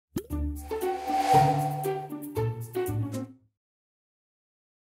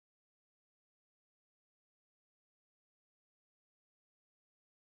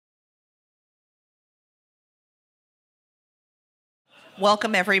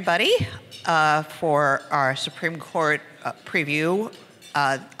Welcome everybody for our Supreme Court preview.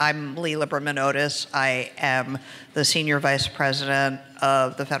 I'm Lee Lieberman-Otis. I am the Senior Vice President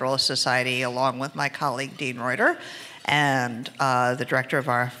of the Federalist Society, along with my colleague Dean Reuter, and the Director of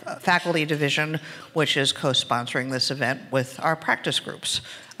our Faculty Division, which is co-sponsoring this event with our practice groups.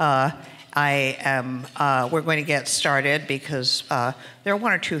 We're going to get started because there are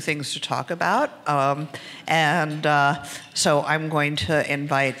one or two things to talk about. So I'm going to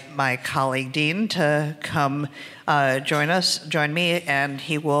invite my colleague Dean to come join me, and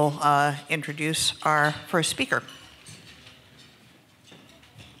he will introduce our first speaker.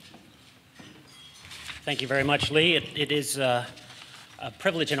 Thank you very much, Lee. It is a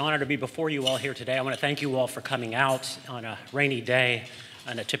privilege and honor to be before you all here today. I want to thank you all for coming out on a rainy day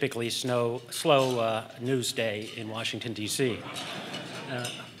on a typically slow news day in Washington, D.C.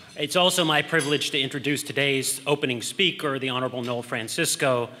 It's also my privilege to introduce today's opening speaker, the Honorable Noel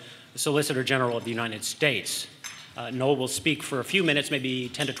Francisco, the Solicitor General of the United States. Noel will speak for a few minutes, maybe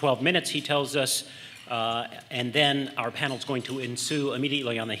 10 to 12 minutes, he tells us, and then our panel is going to ensue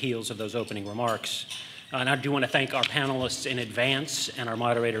immediately on the heels of those opening remarks. And I do want to thank our panelists in advance and our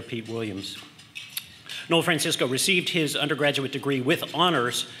moderator, Pete Williams. Noel Francisco received his undergraduate degree with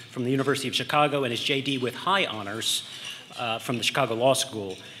honors from the University of Chicago and his JD with high honors from the Chicago Law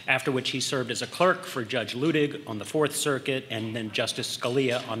School, after which he served as a clerk for Judge Ludig on the Fourth Circuit and then Justice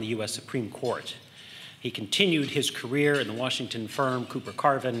Scalia on the U.S. Supreme Court. He continued his career in the Washington firm Cooper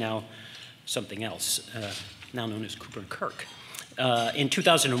Carvin, now something else, now known as Cooper Kirk. In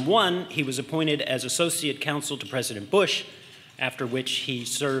 2001, he was appointed as Associate Counsel to President Bush, after which he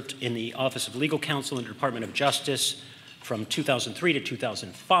served in the Office of Legal Counsel in the Department of Justice from 2003 to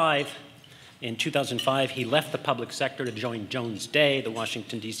 2005. In 2005, he left the public sector to join Jones Day, the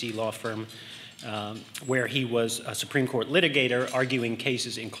Washington, D.C. law firm, where he was a Supreme Court litigator, arguing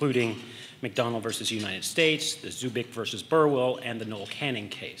cases including McDonald versus United States, the Zubik versus Burwell, and the Noel Canning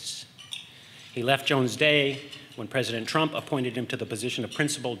case. He left Jones Day when President Trump appointed him to the position of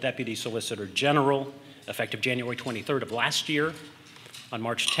Principal Deputy Solicitor General, effective January 23rd of last year. On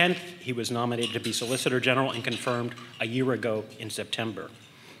March 10th, he was nominated to be Solicitor General and confirmed a year ago in September,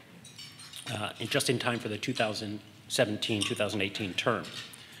 just in time for the 2017-2018 term.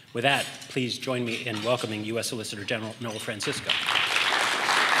 With that, please join me in welcoming U.S. Solicitor General Noel Francisco.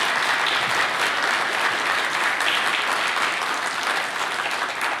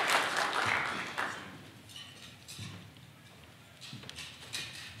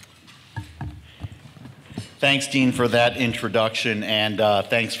 Thanks, Dean, for that introduction, and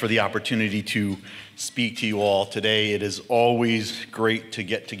thanks for the opportunity to speak to you all today. It is always great to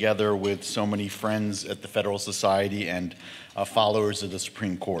get together with so many friends at the Federal Society and followers of the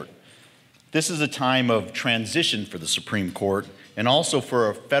Supreme Court. This is a time of transition for the Supreme Court and also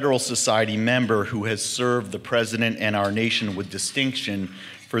for a Federal Society member who has served the President and our nation with distinction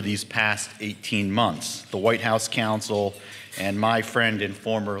for these past 18 months, the White House counsel and my friend and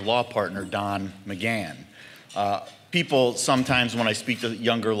former law partner, Don McGahn. People sometimes, when I speak to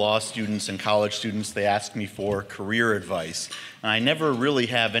younger law students and college students, they ask me for career advice. And I never really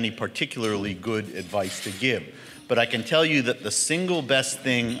have any particularly good advice to give. But I can tell you that the single best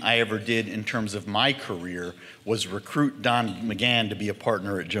thing I ever did in terms of my career was recruit Don McGahn to be a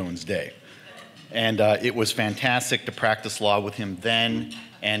partner at Jones Day. And it was fantastic to practice law with him then,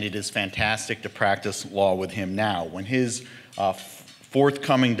 and it is fantastic to practice law with him now. When his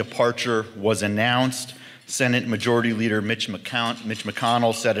forthcoming departure was announced, Senate Majority Leader Mitch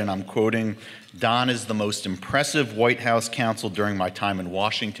McConnell said, and I'm quoting, "Don is the most impressive White House counsel during my time in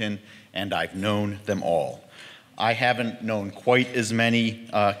Washington, and I've known them all." I haven't known quite as many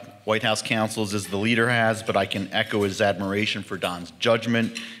White House counsels as the leader has, but I can echo his admiration for Don's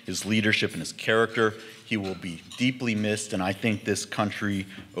judgment, his leadership, and his character. He will be deeply missed, and I think this country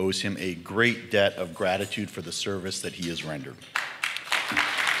owes him a great debt of gratitude for the service that he has rendered.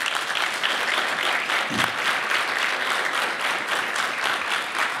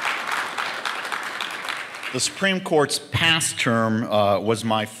 The Supreme Court's past term was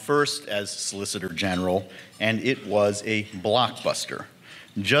my first as Solicitor General, and it was a blockbuster.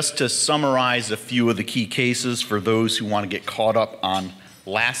 Just to summarize a few of the key cases for those who want to get caught up on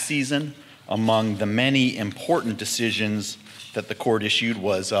last season, among the many important decisions that the court issued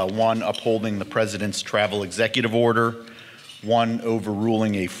was one upholding the President's travel executive order, one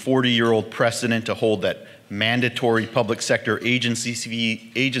overruling a 40-year-old precedent to hold that mandatory public sector agency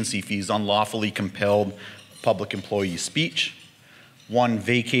fees unlawfully compelled public employee speech, one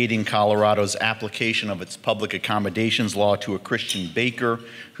vacating Colorado's application of its public accommodations law to a Christian baker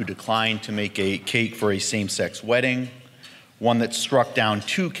who declined to make a cake for a same-sex wedding, one that struck down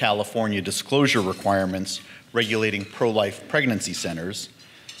 2 California disclosure requirements regulating pro-life pregnancy centers,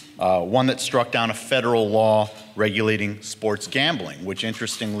 one that struck down a federal law regulating sports gambling, which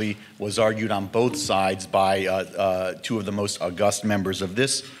interestingly was argued on both sides by 2 of the most august members of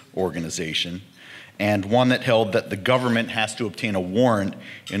this organization, and one that held that the government has to obtain a warrant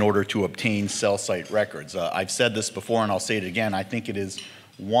in order to obtain cell site records. I've said this before and I'll say it again, I think it is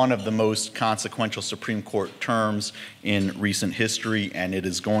one of the most consequential Supreme Court terms in recent history, and it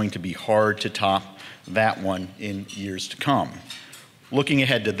is going to be hard to top that one in years to come. Looking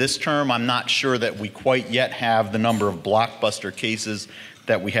ahead to this term, I'm not sure that we quite yet have the number of blockbuster cases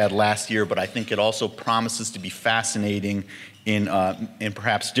that we had last year, but I think it also promises to be fascinating in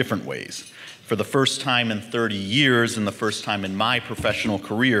perhaps different ways. For the first time in 30 years and the first time in my professional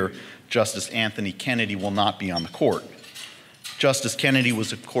career, Justice Anthony Kennedy will not be on the court. Justice Kennedy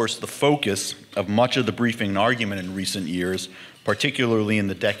was, of course, the focus of much of the briefing and argument in recent years, particularly in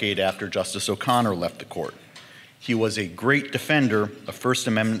the decade after Justice O'Connor left the court. He was a great defender of First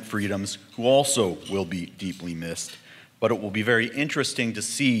Amendment freedoms who also will be deeply missed, but it will be very interesting to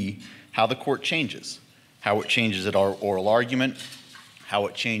see how the court changes, how it changes at our oral argument, how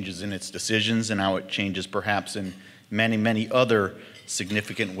it changes in its decisions, and how it changes perhaps in many, many other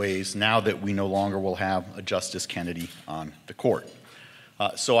significant ways now that we no longer will have a Justice Kennedy on the court.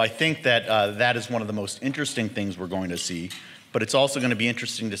 So I think that that is one of the most interesting things we're going to see, but it's also going to be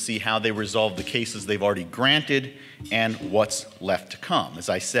interesting to see how they resolve the cases they've already granted and what's left to come. As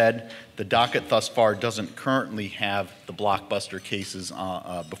I said, the docket thus far doesn't currently have the blockbuster cases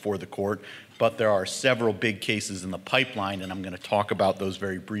before the court, but there are several big cases in the pipeline, and I'm going to talk about those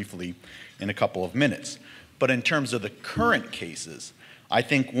very briefly in a couple of minutes. But in terms of the current cases, I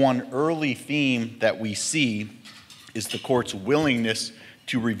think one early theme that we see is the court's willingness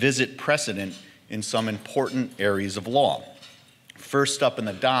to revisit precedent in some important areas of law. First up in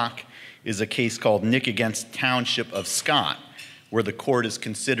the dock is a case called Nick against Township of Scott, where the court is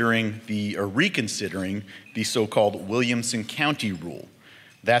reconsidering the so-called Williamson County rule.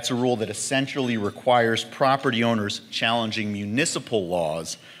 That's a rule that essentially requires property owners challenging municipal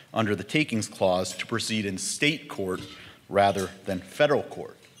laws under the Takings Clause to proceed in state court rather than federal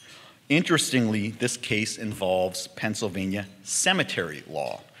court. Interestingly, this case involves Pennsylvania cemetery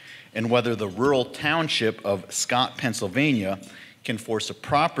law and whether the rural township of Scott, Pennsylvania, can force a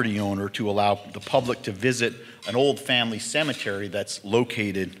property owner to allow the public to visit an old family cemetery that's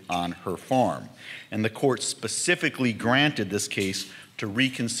located on her farm. And the court specifically granted this case to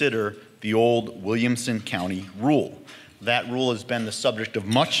reconsider the old Williamson County rule. That rule has been the subject of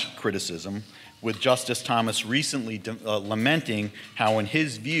much criticism, with Justice Thomas recently lamenting how, in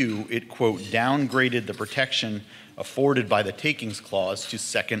his view, it, quote, downgraded the protection afforded by the Takings Clause to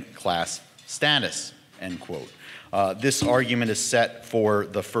second-class status, end quote. This argument is set for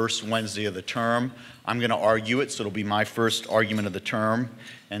the first Wednesday of the term. I'm going to argue it, so it'll be my first argument of the term.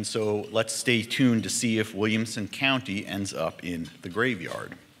 And so let's stay tuned to see if Williamson County ends up in the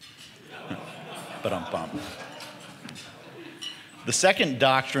graveyard. Ba-dum-bum. The second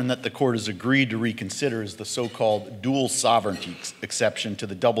doctrine that the court has agreed to reconsider is the so-called dual sovereignty exception to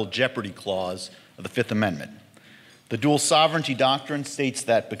the double jeopardy clause of the Fifth Amendment. The dual sovereignty doctrine states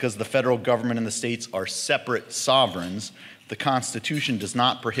that because the federal government and the states are separate sovereigns, the Constitution does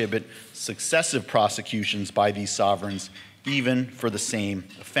not prohibit successive prosecutions by these sovereigns, even for the same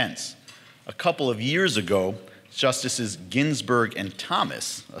offense. A couple of years ago, Justices Ginsburg and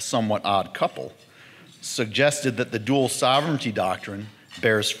Thomas, a somewhat odd couple, suggested that the dual sovereignty doctrine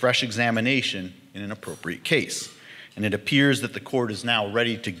bears fresh examination in an appropriate case. And it appears that the court is now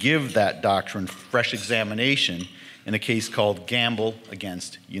ready to give that doctrine fresh examination in a case called Gamble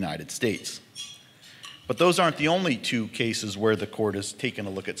against United States. But those aren't the only 2 cases where the court has taken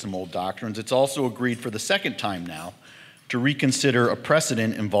a look at some old doctrines. It's also agreed for the second time now to reconsider a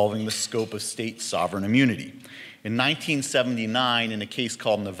precedent involving the scope of state sovereign immunity. In 1979, in a case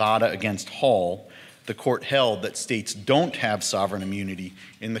called Nevada against Hall, the court held that states don't have sovereign immunity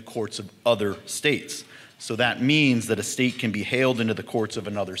in the courts of other states. So that means that a state can be hailed into the courts of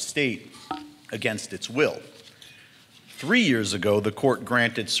another state against its will. 3 years ago, the court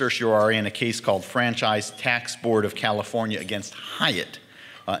granted certiorari in a case called Franchise Tax Board of California against Hyatt.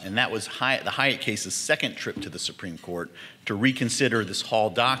 And that was the Hyatt case's second trip to the Supreme Court to reconsider this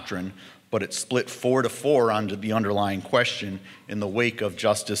Hall doctrine, but it split 4-4 on the underlying question in the wake of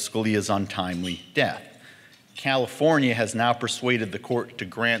Justice Scalia's untimely death. California has now persuaded the court to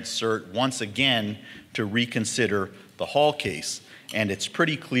grant cert once again to reconsider the Hall case, and it's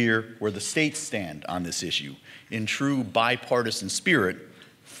pretty clear where the states stand on this issue. In true bipartisan spirit,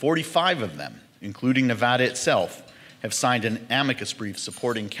 45 of them, including Nevada itself, have signed an amicus brief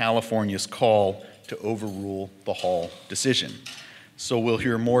supporting California's call to overrule the Hall decision. So we'll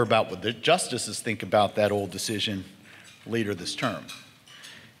hear more about what the justices think about that old decision later this term.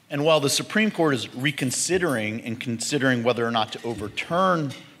 And while the Supreme Court is reconsidering and considering whether or not to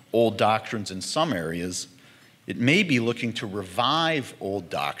overturn old doctrines in some areas, it may be looking to revive old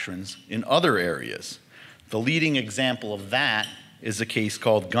doctrines in other areas. The leading example of that is a case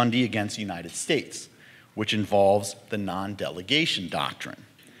called Gundy against the United States, which involves the non-delegation doctrine.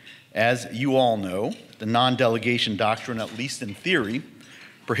 As you all know, the non-delegation doctrine, at least in theory,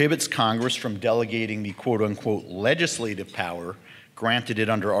 prohibits Congress from delegating the quote-unquote legislative power granted it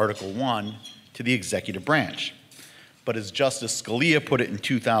under Article 1 to the executive branch. But as Justice Scalia put it in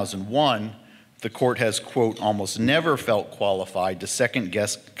 2001, the court has, quote, almost never felt qualified to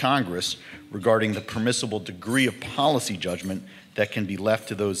second-guess Congress regarding the permissible degree of policy judgment that can be left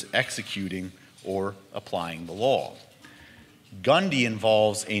to those executing or applying the law. Gundy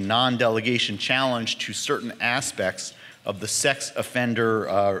involves a non-delegation challenge to certain aspects of the Sex Offender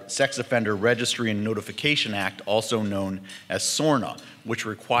Registry and Notification Act, also known as SORNA, which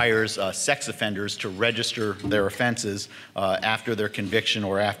requires sex offenders to register their offenses after their conviction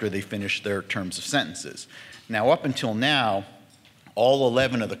or after they finish their terms of sentences. Now, up until now, all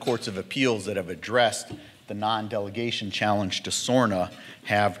 11 of the courts of appeals that have addressed the non-delegation challenge to SORNA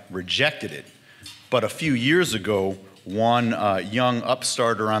have rejected it. But a few years ago, one young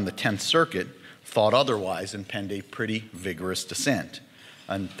upstarter on the 10th Circuit thought otherwise and penned a pretty vigorous dissent.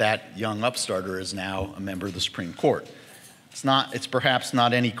 And that young upstarter is now a member of the Supreme Court. It's perhaps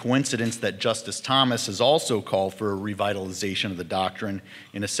not any coincidence that Justice Thomas has also called for a revitalization of the doctrine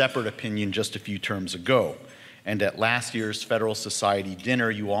in a separate opinion just a few terms ago. And at last year's Federalist Society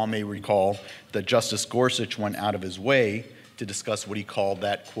dinner, you all may recall that Justice Gorsuch went out of his way to discuss what he called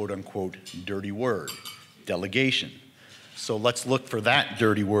that quote-unquote dirty word, delegation. So let's look for that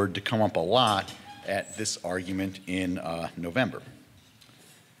dirty word to come up a lot at this argument in November.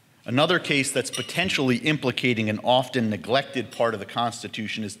 Another case that's potentially implicating an often neglected part of the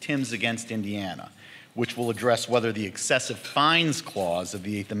Constitution is Timms against Indiana, which will address whether the excessive fines clause of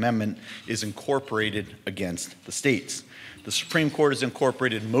the Eighth Amendment is incorporated against the states. The Supreme Court has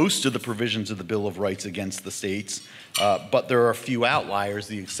incorporated most of the provisions of the Bill of Rights against the states, but there are a few outliers.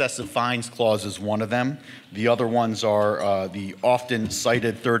 The excessive fines clause is one of them. The other ones are the often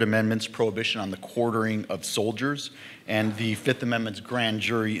cited Third Amendment's prohibition on the quartering of soldiers, and the Fifth Amendment's grand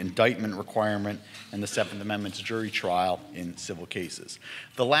jury indictment requirement, and the Seventh Amendment's jury trial in civil cases.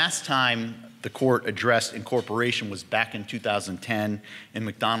 The last time the court addressed incorporation was back in 2010 in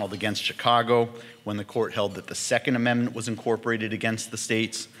McDonald against Chicago, when the court held that the Second Amendment was incorporated against the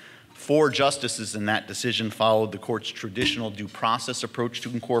states. 4 justices in that decision followed the court's traditional due process approach to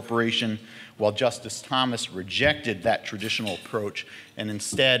incorporation, while Justice Thomas rejected that traditional approach and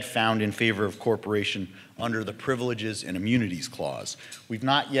instead found in favor of incorporation under the Privileges and Immunities Clause. We've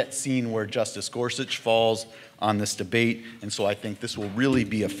not yet seen where Justice Gorsuch falls on this debate, and so I think this will really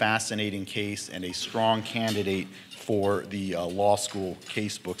be a fascinating case and a strong candidate for the law school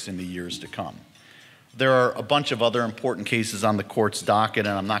case books in the years to come. There are a bunch of other important cases on the court's docket,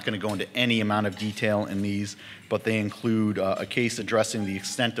 and I'm not going to go into any amount of detail in these, but they include a case addressing the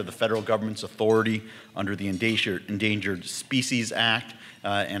extent of the federal government's authority under the Endangered Species Act,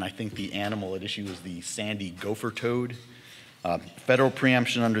 and I think the animal at issue is the sandy gopher toad. Federal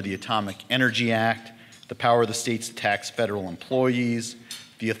preemption under the Atomic Energy Act, the power of the states to tax federal employees,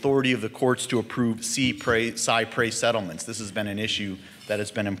 the authority of the courts to approve psi-prey settlements. This has been an issue that has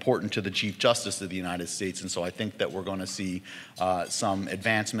been important to the Chief Justice of the United States, and so I think that we're going to see some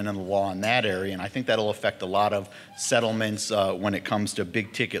advancement in the law in that area, and I think that'll affect a lot of settlements when it comes to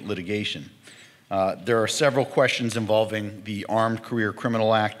big-ticket litigation. There are several questions involving the Armed Career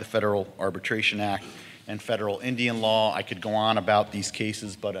Criminal Act, the Federal Arbitration Act, and federal Indian law. I could go on about these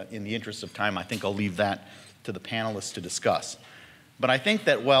cases, but in the interest of time, I think I'll leave that to the panelists to discuss. But I think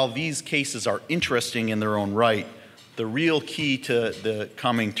that while these cases are interesting in their own right, the real key to the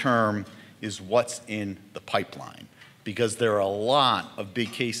coming term is what's in the pipeline, because there are a lot of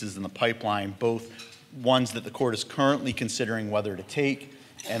big cases in the pipeline, both ones that the court is currently considering whether to take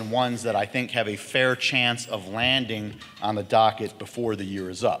and ones that I think have a fair chance of landing on the docket before the year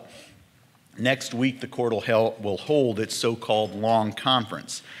is up. Next week, the court will hold its so-called long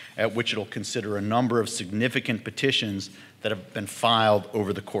conference, at which it'll consider a number of significant petitions that have been filed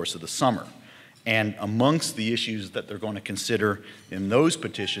over the course of the summer. And amongst the issues that they're going to consider in those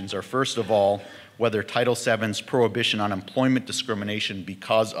petitions are, first of all, whether Title VII's prohibition on employment discrimination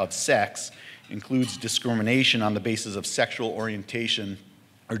because of sex includes discrimination on the basis of sexual orientation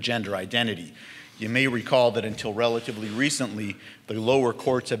or gender identity. You may recall that until relatively recently, the lower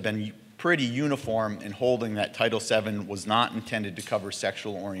courts have been pretty uniform in holding that Title VII was not intended to cover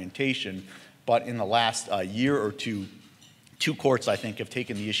sexual orientation, but in the last year or two courts, I think, have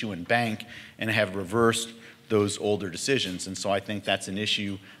taken the issue in bank and have reversed those older decisions. And so I think that's an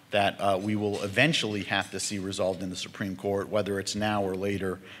issue that we will eventually have to see resolved in the Supreme Court. Whether it's now or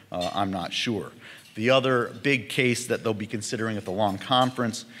later, I'm not sure. The other big case that they'll be considering at the Long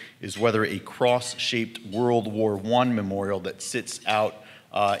Conference is whether a cross-shaped World War I memorial that sits out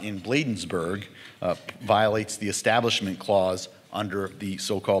in Bladensburg violates the Establishment Clause under the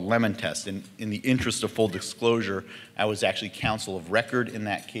so-called Lemon Test. And in the interest of full disclosure, I was actually counsel of record in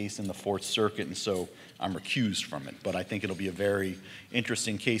that case in the Fourth Circuit, and so I'm recused from it. But I think it'll be a very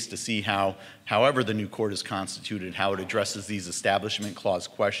interesting case to see how, however the new court is constituted, how it addresses these Establishment Clause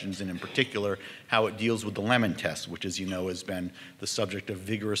questions, and in particular, how it deals with the Lemon Test, which, as you know, has been the subject of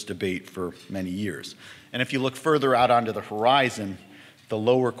vigorous debate for many years. And if you look further out onto the horizon, the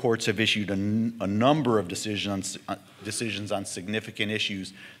lower courts have issued a number of decisions on significant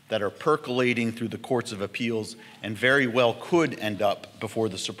issues that are percolating through the courts of appeals and very well could end up before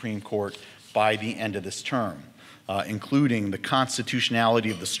the Supreme Court by the end of this term, including the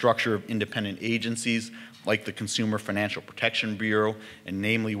constitutionality of the structure of independent agencies like the Consumer Financial Protection Bureau, and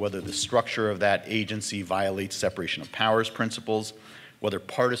namely whether the structure of that agency violates separation of powers principles, whether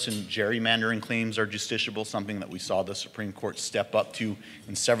partisan gerrymandering claims are justiciable, something that we saw the Supreme Court step up to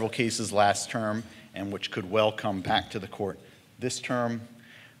in several cases last term and which could well come back to the court this term,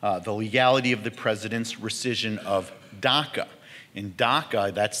 the legality of the president's rescission of DACA. In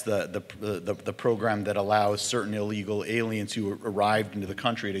DACA, that's the program that allows certain illegal aliens who arrived into the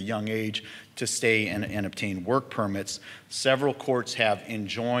country at a young age to stay and obtain work permits. Several courts have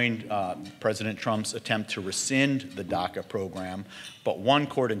enjoined President Trump's attempt to rescind the DACA program, but one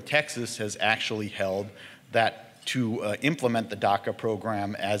court in Texas has actually held that to implement the DACA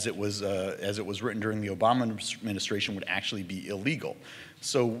program as it was written during the Obama administration would actually be illegal.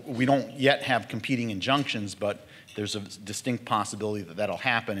 So we don't yet have competing injunctions, but there's a distinct possibility that that'll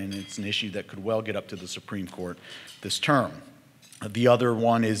happen, and it's an issue that could well get up to the Supreme Court this term. The other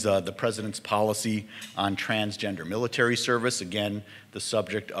one is the president's policy on transgender military service. Again, the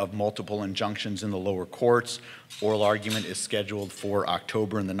subject of multiple injunctions in the lower courts. Oral argument is scheduled for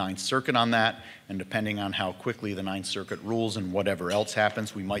October in the Ninth Circuit on that, and depending on how quickly the Ninth Circuit rules and whatever else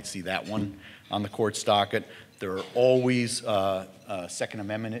happens, we might see that one on the court's docket. There are always Second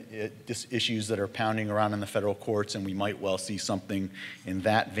Amendment issues that are pounding around in the federal courts, and we might well see something in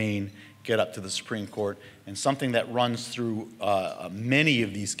that vein get up to the Supreme Court. And something that runs through many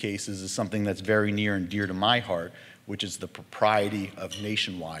of these cases is something that's very near and dear to my heart, which is the propriety of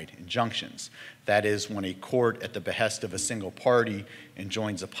nationwide injunctions. That is, when a court, at the behest of a single party,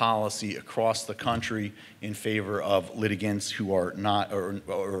 enjoins a policy across the country in favor of litigants who are not, or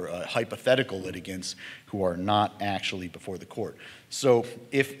hypothetical litigants who are not actually before the court. So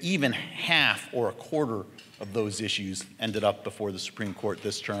if even half or a quarter of those issues ended up before the Supreme Court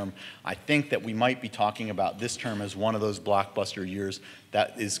this term, I think that we might be talking about this term as one of those blockbuster years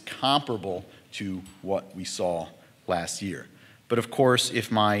that is comparable to what we saw last year. But of course,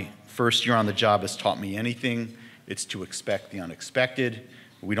 if my first year on the job has taught me anything, it's to expect the unexpected.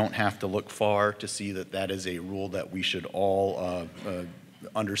 We don't have to look far to see that that is a rule that we should all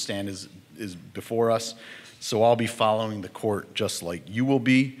understand is before us. So I'll be following the court just like you will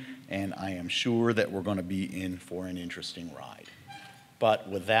be, and I am sure that we're going to be in for an interesting ride. But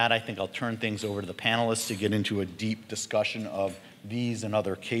with that, I think I'll turn things over to the panelists to get into a deep discussion of these and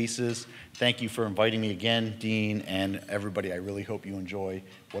other cases. Thank you for inviting me again, Dean, and everybody. I really hope you enjoy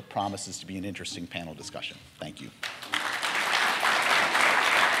what promises to be an interesting panel discussion. Thank you.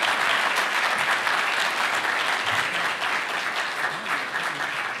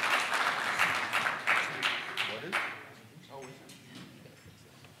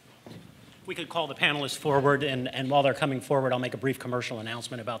 We could call the panelists forward, and while they're coming forward, I'll make a brief commercial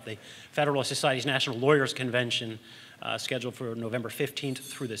announcement about the Federalist Society's National Lawyers Convention scheduled for November 15th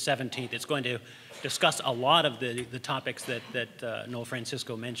through the 17th. It's going to discuss a lot of the topics that Noel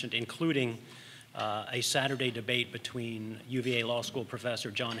Francisco mentioned, including a Saturday debate between UVA Law School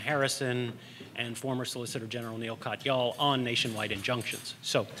professor John Harrison and former Solicitor General Neil Katyal on nationwide injunctions.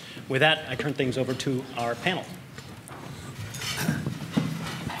 So with that, I turn things over to our panel.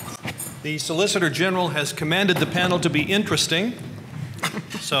 The Solicitor General has commanded the panel to be interesting,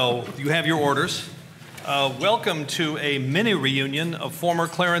 so you have your orders. Welcome to a mini reunion of former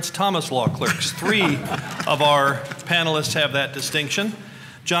Clarence Thomas law clerks. 3 of our panelists have that distinction.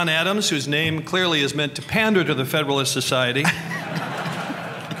 John Adams, whose name clearly is meant to pander to the Federalist Society,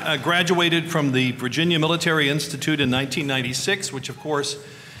 graduated from the Virginia Military Institute in 1996, which of course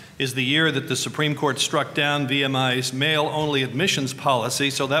is the year that the Supreme Court struck down VMI's male-only admissions policy,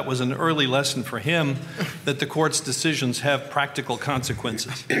 so that was an early lesson for him that the court's decisions have practical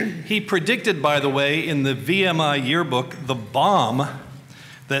consequences. He predicted, by the way, in the VMI yearbook, the bomb,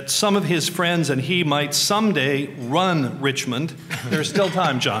 that some of his friends and he might someday run Richmond. There's still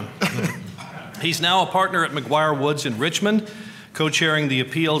time, John. He's now a partner at McGuire Woods in Richmond, co-chairing the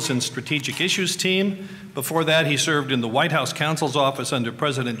Appeals and Strategic Issues team. Before that, he served in the White House counsel's office under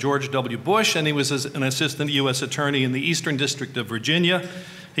President George W. Bush, and he was an assistant U.S. attorney in the Eastern District of Virginia.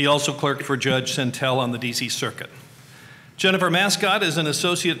 He also clerked for Judge Sentell on the D.C. Circuit. Jennifer Mascott is an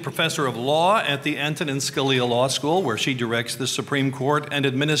associate professor of law at the Antonin Scalia Law School, where she directs the Supreme Court and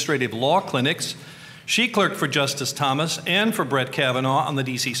administrative law clinics. She clerked for Justice Thomas and for Brett Kavanaugh on the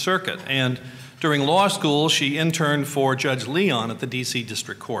D.C. Circuit, and during law school, she interned for Judge Leon at the D.C.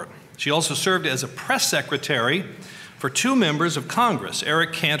 District Court. She also served as a press secretary for two members of Congress,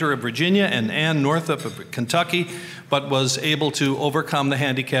 Eric Cantor of Virginia and Ann Northup of Kentucky, but was able to overcome the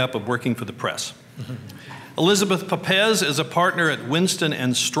handicap of working for the press. Elizabeth Papez is a partner at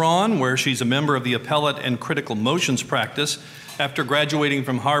Winston & Strawn, where she's a member of the appellate and critical motions practice. After graduating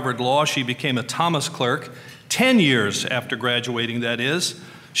from Harvard Law, she became a Thomas clerk, 10 years after graduating, that is.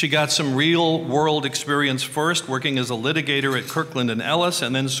 She got some real-world experience first, working as a litigator at Kirkland & Ellis,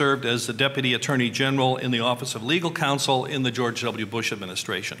 and then served as the Deputy Attorney General in the Office of Legal Counsel in the George W. Bush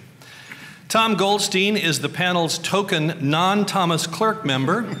administration. Tom Goldstein is the panel's token non-Thomas clerk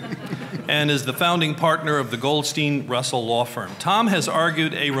member and is the founding partner of the Goldstein Russell Law Firm. Tom has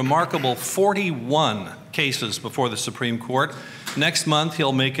argued a remarkable 41 cases before the Supreme Court. Next month,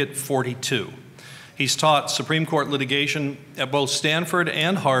 he'll make it 42. He's taught Supreme Court litigation at both Stanford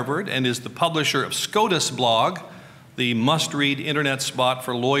and Harvard and is the publisher of SCOTUSblog, the must-read internet spot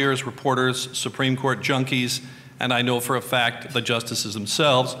for lawyers, reporters, Supreme Court junkies, and I know for a fact the justices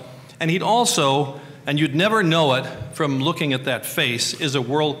themselves. And he'd also, and you'd never know it from looking at that face, is a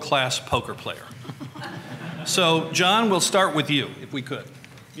world-class poker player. So, John, we'll start with you, if we could.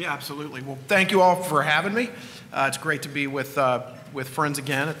 Yeah, absolutely. Well, thank you all for having me. It's great to be with friends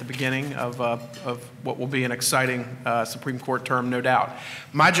again at the beginning of what will be an exciting Supreme Court term, no doubt.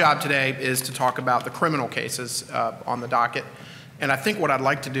 My job today is to talk about the criminal cases on the docket. And I think what I'd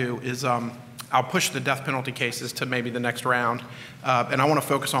like to do is I'll push the death penalty cases to maybe the next round. And I want to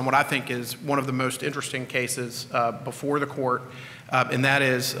focus on what I think is one of the most interesting cases before the court, and that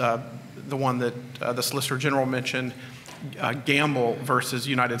is the one that the Solicitor General mentioned, Gamble versus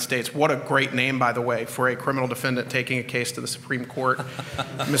United States. What a great name, by the way, for a criminal defendant taking a case to the Supreme Court.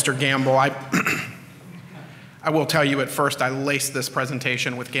 Mr. Gamble, I will tell you at first I laced this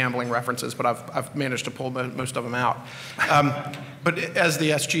presentation with gambling references, but I've managed to pull most of them out. But as the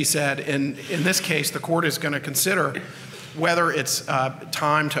SG said, in this case, the court is going to consider whether it's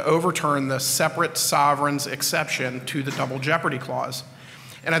time to overturn the separate sovereigns exception to the double jeopardy clause.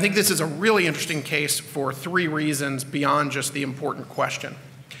 And I think this is a really interesting case for three reasons beyond just the important question.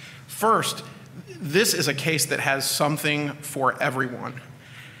 First, this is a case that has something for everyone.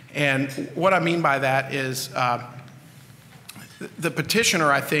 And what I mean by that is the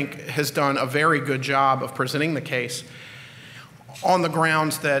petitioner, I think, has done a very good job of presenting the case on the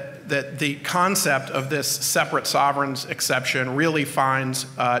grounds that the concept of this separate sovereigns exception really finds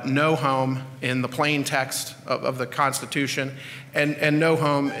no home in the plain text of the Constitution and no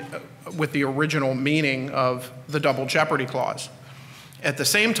home with the original meaning of the double jeopardy clause. At the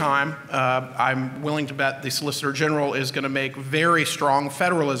same time, I'm willing to bet the Solicitor General is going to make very strong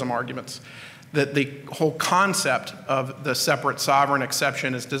federalism arguments, that the whole concept of the separate sovereign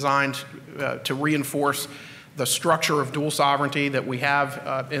exception is designed to reinforce the structure of dual sovereignty that we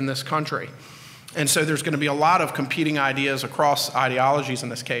have in this country. And so there's going to be a lot of competing ideas across ideologies in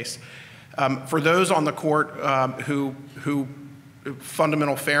this case. For those on the court who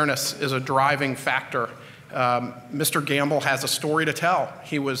fundamental fairness is a driving factor, Mr. Gamble has a story to tell.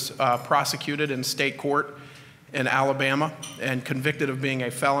 He was prosecuted in state court in Alabama and convicted of being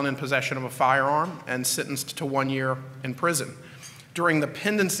a felon in possession of a firearm and sentenced to 1 year in prison. During the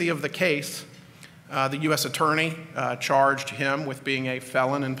pendency of the case, the U.S. attorney charged him with being a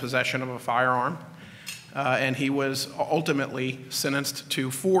felon in possession of a firearm, and he was ultimately sentenced to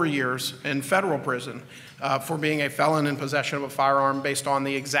 4 years in federal prison for being a felon in possession of a firearm based on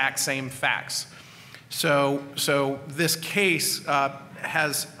the exact same facts. So this case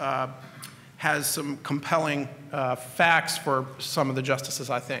has some compelling facts for some of the justices,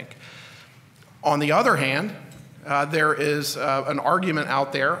 I think. On the other hand, there is an argument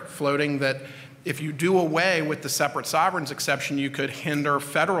out there floating that if you do away with the separate sovereigns exception, you could hinder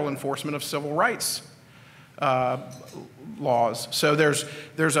federal enforcement of civil rights laws. So there's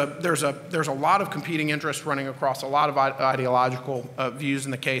a lot of competing interests running across a lot of ideological views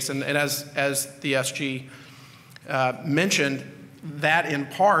in the case, and as the SG mentioned, that in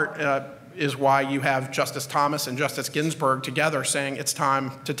part is why you have Justice Thomas and Justice Ginsburg together saying it's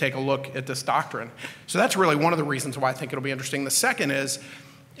time to take a look at this doctrine. So that's really one of the reasons why I think it'll be interesting. The second is,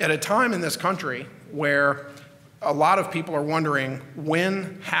 at a time in this country where a lot of people are wondering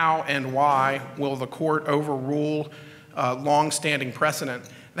when, how, and why will the court overrule long-standing precedent,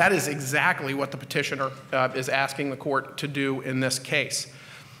 that is exactly what the petitioner is asking the court to do in this case.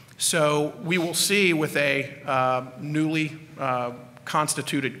 So we will see with a newly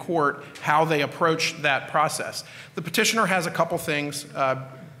constituted court how they approach that process. The petitioner has a couple things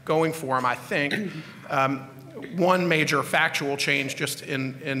going for him, I think. One major factual change just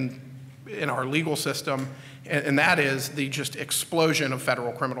in our legal system, and that is the just explosion of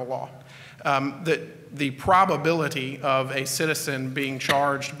federal criminal law. The probability of a citizen being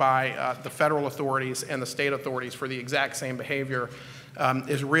charged by the federal authorities and the state authorities for the exact same behavior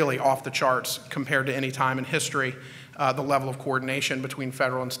is really off the charts compared to any time in history. The level of coordination between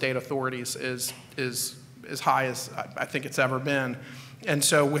federal and state authorities is as high as I think it's ever been. And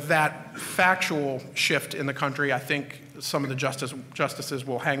so with that factual shift in the country, I think some of the justices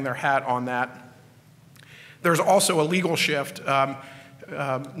will hang their hat on that. There's also a legal shift.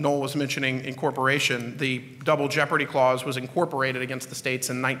 Noel was mentioning incorporation. The double jeopardy clause was incorporated against the states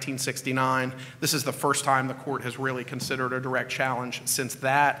in 1969. This is the first time the court has really considered a direct challenge since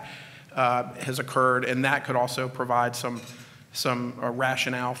that has occurred, and that could also provide some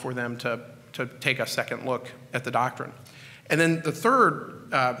rationale for them to take a second look at the doctrine. And then the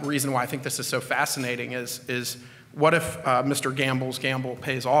third reason why I think this is so fascinating is what if Mr. Gamble's gamble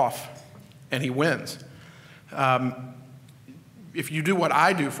pays off and he wins? If you do what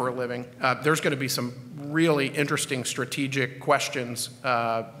I do for a living, there's going to be some really interesting strategic questions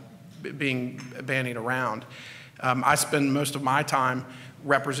being bandied around. I spend most of my time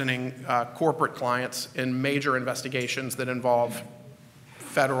representing corporate clients in major investigations that involve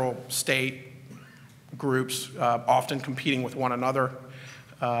federal, state groups, often competing with one another.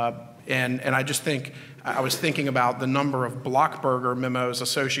 And I just think, I was thinking about the number of Blockburger memos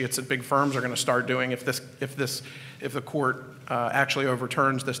associates at big firms are going to start doing if the court actually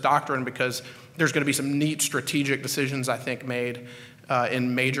overturns this doctrine, because there's going to be some neat strategic decisions, I think, made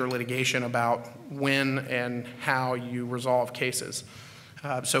in major litigation about when and how you resolve cases.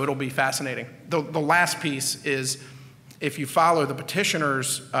 So it'll be fascinating. The last piece is, if you follow the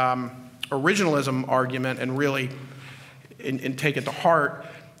petitioner's originalism argument and really and take it to heart,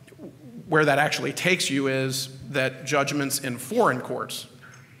 where that actually takes you is that judgments in foreign courts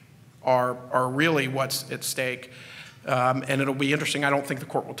are really what's at stake. And it'll be interesting. I don't think the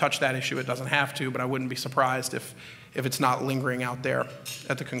court will touch that issue. It doesn't have to, but I wouldn't be surprised if it's not lingering out there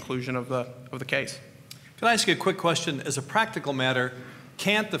at the conclusion of the case. Can I ask you a quick question? As a practical matter,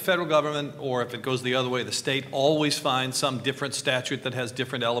 can't the federal government, or if it goes the other way, the state, always find some different statute that has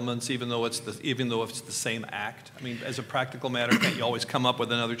different elements, even though it's the same act? I mean, as a practical matter, can't you always come up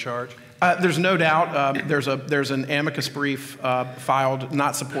with another charge? There's no doubt. There's an amicus brief filed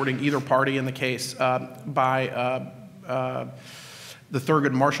not supporting either party in the case by the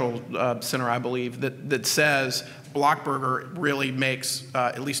Thurgood Marshall Center, I believe, that says Blockburger really makes,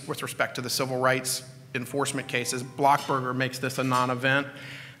 at least with respect to the civil rights enforcement cases, Blockburger makes this a non-event.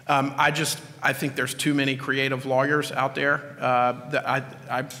 I think there's too many creative lawyers out there.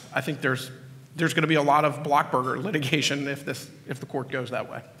 I think there's going to be a lot of Blockburger litigation if the court goes that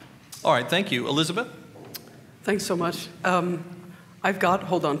way. All right, thank you. Elizabeth? Thanks so much. I've got,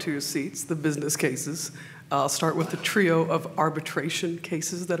 hold on to your seats, the business cases. I'll start with the trio of arbitration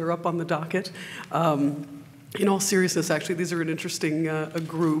cases that are up on the docket. In all seriousness, actually, these are an interesting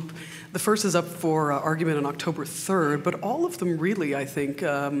group. The first is up for argument on October 3rd, but all of them really, I think,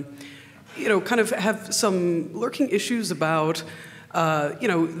 kind of have some lurking issues about,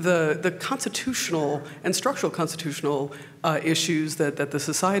 the constitutional and structural constitutional issues that the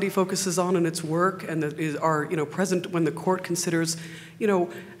society focuses on in its work, and that are present when the court considers,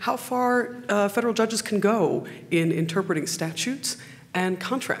 how far federal judges can go in interpreting statutes and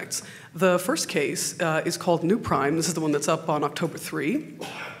contracts. The first case is called New Prime. This is the one that's up on October 3.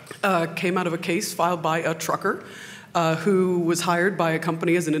 Came out of a case filed by a trucker who was hired by a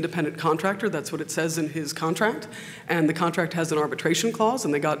company as an independent contractor. That's what it says in his contract. And the contract has an arbitration clause,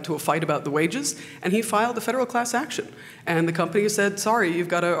 and they got into a fight about the wages, and he filed a federal class action. And the company said, sorry, you've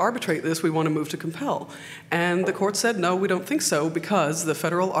got to arbitrate this, we want to move to compel. And the court said, no, we don't think so, because the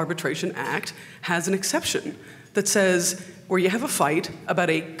Federal Arbitration Act has an exception that says where you have a fight about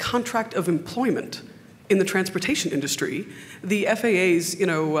a contract of employment in the transportation industry, the FAA's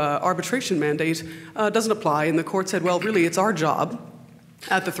arbitration mandate doesn't apply, and the court said, well, really, it's our job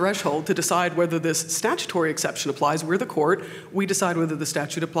at the threshold to decide whether this statutory exception applies. We're the court. We decide whether the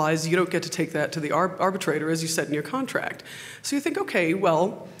statute applies. You don't get to take that to the arbitrator, as you said in your contract. So you think, okay,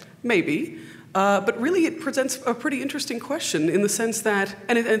 well, maybe. But really, it presents a pretty interesting question in the sense that,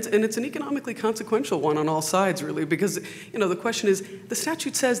 and it's an economically consequential one on all sides, really, because the question is, the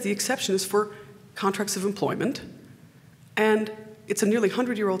statute says the exception is for contracts of employment, and it's a nearly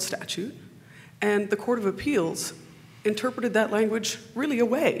 100-year-old statute, and the Court of Appeals interpreted that language really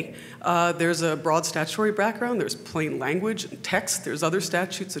away. There's a broad statutory background, there's plain language and text, there's other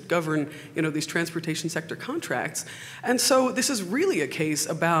statutes that govern these transportation sector contracts. And so this is really a case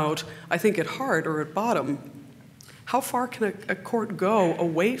about, I think at heart or at bottom, how far can a court go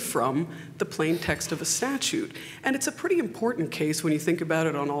away from the plain text of a statute? And it's a pretty important case when you think about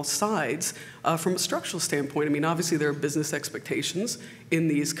it on all sides from a structural standpoint. I mean, obviously there are business expectations in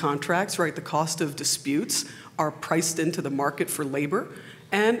these contracts, right? The cost of disputes are priced into the market for labor.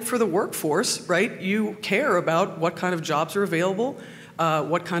 And for the workforce, right, you care about what kind of jobs are available,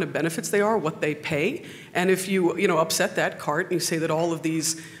 what kind of benefits they are, what they pay. And if you upset that cart and you say that all of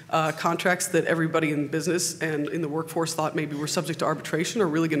these contracts that everybody in business and in the workforce thought maybe were subject to arbitration are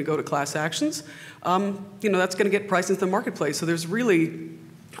really going to go to class actions, that's going to get priced into the marketplace. So there's really,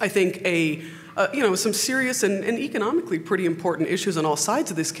 I think, some serious and economically pretty important issues on all sides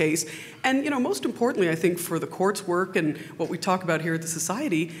of this case. And most importantly, I think for the court's work and what we talk about here at the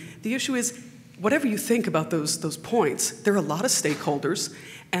Society, the issue is whatever you think about those points, there are a lot of stakeholders,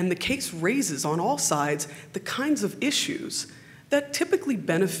 and the case raises on all sides the kinds of issues that typically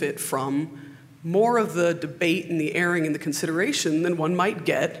benefit from more of the debate and the airing and the consideration than one might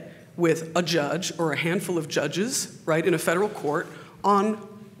get with a judge or a handful of judges, right, in a federal court on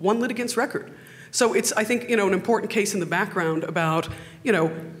one litigant's record. So it's, I think, an important case in the background about,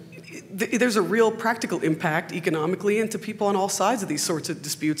 there's a real practical impact economically and to people on all sides of these sorts of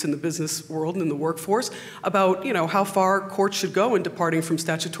disputes in the business world and in the workforce about, how far courts should go in departing from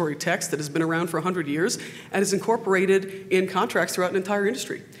statutory text that has been around for 100 years and is incorporated in contracts throughout an entire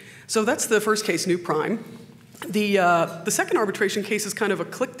industry. So that's the first case, New Prime. The second arbitration case is kind of a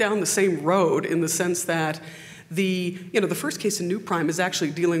click down the same road in the sense that the first case in New Prime is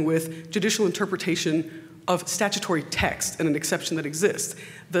actually dealing with judicial interpretation of statutory text and an exception that exists.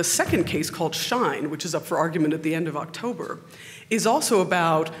 The second case, called Shine, which is up for argument at the end of October, is also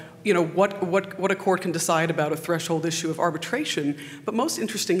about what a court can decide about a threshold issue of arbitration. But most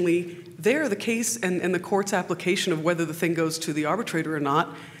interestingly, there the case and the court's application of whether the thing goes to the arbitrator or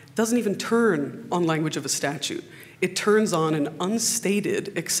not doesn't even turn on language of a statute. It turns on an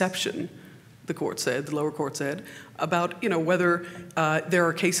unstated exception, the lower court said, about whether there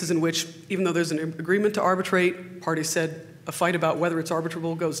are cases in which, even though there's an agreement to arbitrate, parties said a fight about whether it's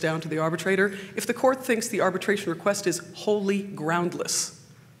arbitrable goes down to the arbitrator. If the court thinks the arbitration request is wholly groundless,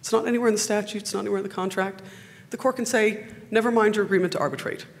 it's not anywhere in the statute, it's not anywhere in the contract, the court can say, never mind your agreement to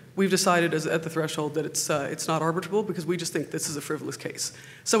arbitrate. We've decided at the threshold that it's not arbitrable because we just think this is a frivolous case.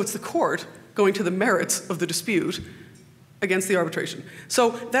 So it's the court going to the merits of the dispute against the arbitration. So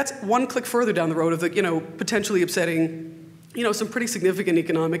that's one click further down the road of the, potentially upsetting, some pretty significant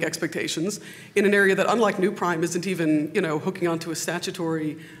economic expectations in an area that, unlike New Prime, isn't even, hooking onto a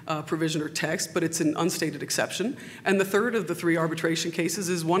statutory provision or text, but it's an unstated exception. And the third of the three arbitration cases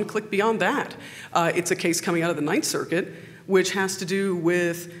is one click beyond that. It's a case coming out of the Ninth Circuit, which has to do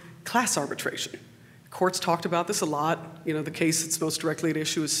with class arbitration. Courts talked about this a lot. The case that's most directly at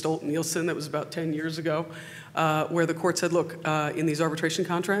issue is Stolt-Nielsen. That was about 10 years ago, where the court said, look, in these arbitration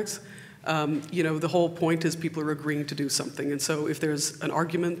contracts, the whole point is people are agreeing to do something. And so if there's an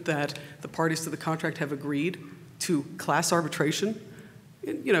argument that the parties to the contract have agreed to class arbitration,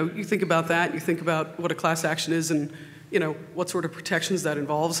 you think about that, you think about what a class action is and what sort of protections that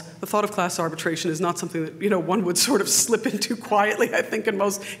involves. The thought of class arbitration is not something that, one would sort of slip into quietly, I think, in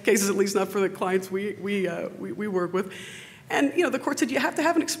most cases, at least not for the clients we work with. And, the court said you have to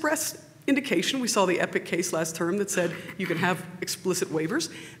have an express indication. We saw the Epic case last term that said you can have explicit waivers.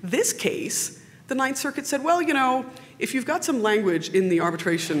 This case, the Ninth Circuit said, well, if you've got some language in the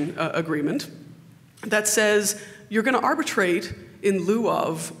arbitration agreement that says you're going to arbitrate in lieu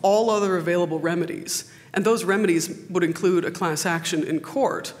of all other available remedies, and those remedies would include a class action in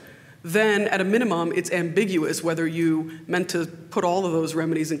court, then at a minimum, it's ambiguous whether you meant to put all of those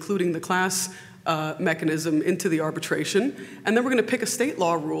remedies, including the class mechanism, into the arbitration. And then we're going to pick a state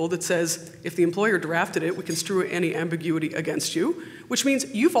law rule that says if the employer drafted it, we construe any ambiguity against you, which means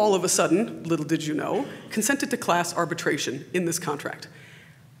you've all of a sudden, little did you know, consented to class arbitration in this contract.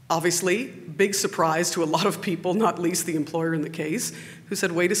 Obviously, big surprise to a lot of people, not least the employer in the case, who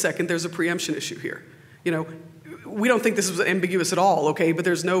said, wait a second, there's a preemption issue here. You know, we don't think this was ambiguous at all, okay, but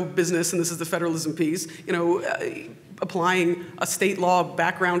there's no business, and this is the federalism piece, you know, applying a state law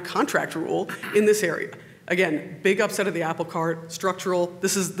background contract rule in this area. Again, big upset of the apple cart, structural.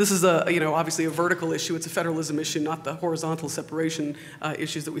 This is a, you know, obviously a vertical issue. It's a federalism issue, not the horizontal separation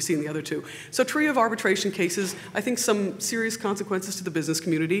issues that we see in the other two. So trio of arbitration cases, I think some serious consequences to the business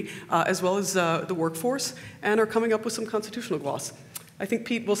community as well as the workforce, and are coming up with some constitutional gloss. I think,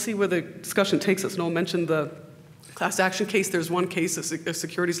 Pete, we'll see where the discussion takes us. Noel mentioned the class action case. There's one case, a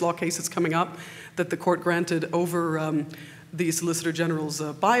securities law case that's coming up that the court granted over the Solicitor General's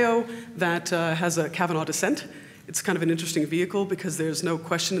bio that has a Kavanaugh dissent. It's kind of an interesting vehicle because there's no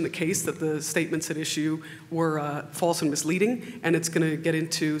question in the case that the statements at issue were false and misleading, and it's going to get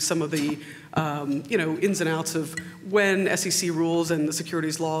into some of the you know, ins and outs of when SEC rules and the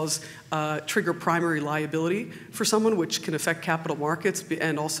securities laws trigger primary liability for someone, which can affect capital markets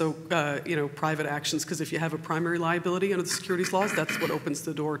and also you know, private actions, because if you have a primary liability under the securities laws, that's what opens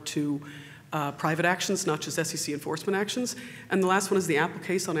the door to private actions, not just SEC enforcement actions. And the last one is the Apple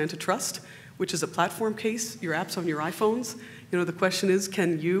case on antitrust, which is a platform case, your app's on your iPhones. You know, the question is,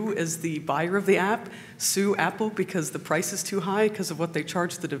 can you, as the buyer of the app, sue Apple because the price is too high because of what they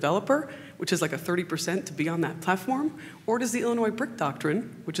charge the developer, which is like a 30% to be on that platform? Or does the Illinois BRIC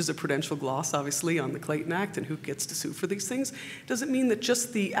Doctrine, which is a prudential gloss, obviously, on the Clayton Act and who gets to sue for these things, does it mean that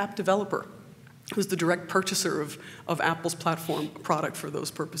just the app developer, who's the direct purchaser of Apple's platform product for those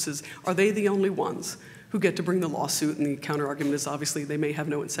purposes, are they the only ones who get to bring the lawsuit? And the counter-argument is obviously they may have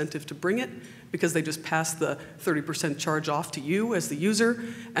no incentive to bring it because they just pass the 30% charge off to you as the user.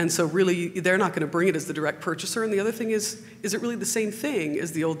 And so really, they're not going to bring it as the direct purchaser. And the other thing is it really the same thing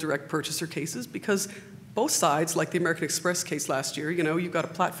as the old direct purchaser cases? Because both sides, like the American Express case last year, you know, you've got a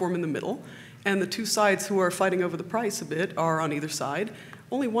platform in the middle, and the two sides who are fighting over the price a bit are on either side.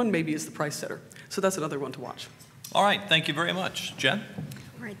 Only one maybe is the price setter. So that's another one to watch. All right, thank you very much. Jen?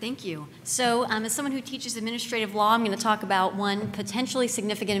 All right, thank you. So as someone who teaches administrative law, I'm going to talk about one potentially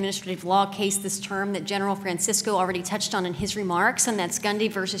significant administrative law case this term that General Francisco already touched on in his remarks, and that's Gundy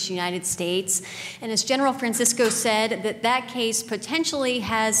versus United States. And as General Francisco said, that case potentially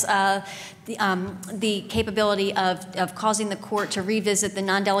has the capability of causing the court to revisit the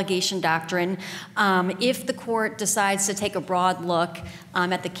non-delegation doctrine if the court decides to take a broad look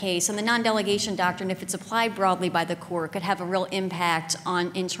at the case. And the non-delegation doctrine, if it's applied broadly by the court, could have a real impact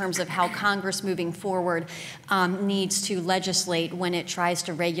in terms of how Congress moving forward needs to legislate when it tries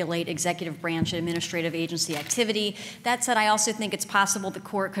to regulate executive branch and administrative agency activity. That said, I also think it's possible the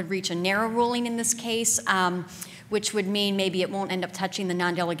court could reach a narrow ruling in this case, which would mean maybe it won't end up touching the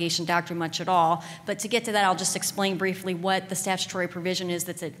non-delegation doctrine much at all. But to get to that, I'll just explain briefly what the statutory provision is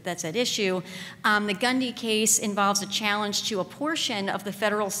that's at issue. The Gundy case involves a challenge to a portion of the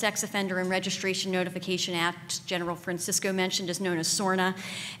Federal Sex Offender and Registration Notification Act, General Francisco mentioned, is known as SORNA.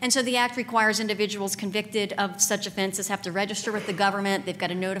 And so the act requires individuals convicted of such offenses have to register with the government. They've got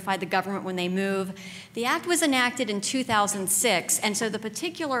to notify the government when they move. The act was enacted in 2006, and so the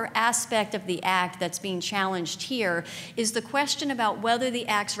particular aspect of the act that's being challenged here is the question about whether the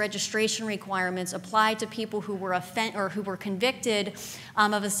Act's registration requirements apply to people who were convicted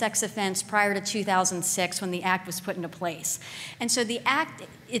of a sex offense prior to 2006 when the Act was put into place. And so the Act,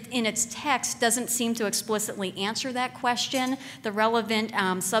 in its text, doesn't seem to explicitly answer that question. The relevant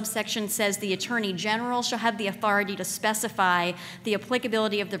subsection says the Attorney General shall have the authority to specify the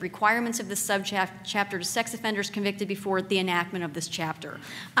applicability of the requirements of this subchapter to sex offenders convicted before the enactment of this chapter.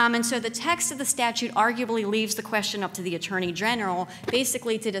 And so the text of the statute arguably leaves the question up to the Attorney General,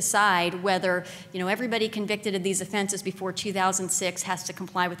 basically to decide whether, you know, everybody convicted of these offenses before 2006 has to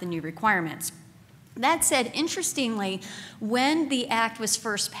comply with the new requirements. That said, interestingly, when the Act was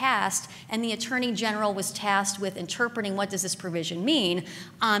first passed and the Attorney General was tasked with interpreting what does this provision mean,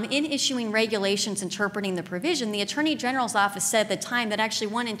 in issuing regulations interpreting the provision, the Attorney General's office said at the time that actually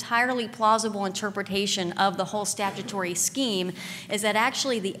one entirely plausible interpretation of the whole statutory scheme is that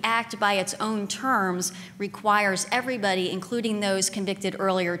actually the Act by its own terms requires everybody, including those convicted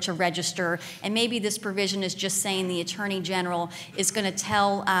earlier, to register, and maybe this provision is just saying the Attorney General is going to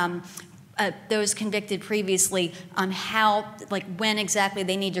tell those convicted previously, when exactly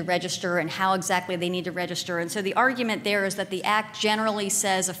they need to register and how exactly they need to register. And so the argument there is that the Act generally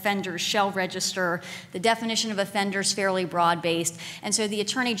says offenders shall register. The definition of offender is fairly broad-based. And so the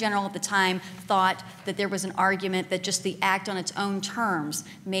Attorney General at the time thought that there was an argument that just the Act on its own terms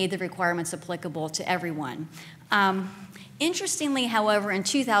made the requirements applicable to everyone. Interestingly, however, in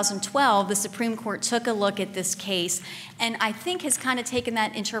 2012, the Supreme Court took a look at this case and I think has kind of taken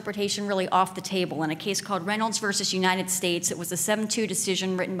that interpretation really off the table in a case called Reynolds versus United States. It was a 7-2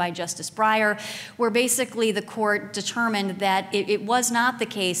 decision written by Justice Breyer, where basically the court determined that it was not the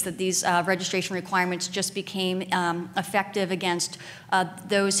case that these registration requirements just became effective against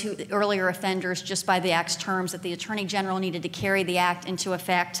those earlier offenders just by the Act's terms, that the Attorney General needed to carry the Act into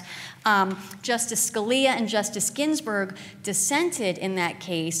effect. Justice Scalia and Justice Ginsburg dissented in that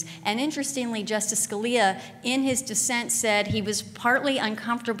case, and interestingly, Justice Scalia, in his dissent, said he was partly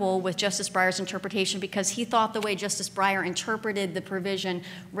uncomfortable with Justice Breyer's interpretation because he thought the way Justice Breyer interpreted the provision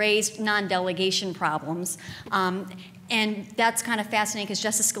raised non-delegation problems. And that's kind of fascinating because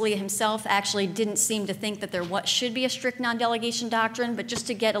Justice Scalia himself actually didn't seem to think that there should be a strict non-delegation doctrine, but just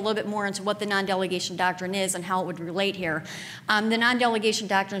to get a little bit more into what the non-delegation doctrine is and how it would relate here. The non-delegation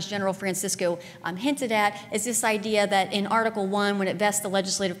doctrine, as General Francisco hinted at, is this idea that in Article I, when it vests the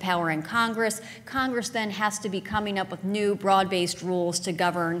legislative power in Congress, Congress then has to be coming up with new broad-based rules to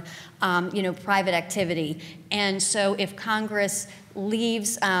govern private activity. And so if Congress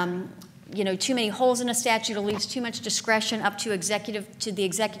leaves too many holes in a statute or leaves too much discretion up to the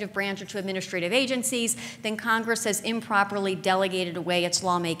executive branch or to administrative agencies, then Congress has improperly delegated away its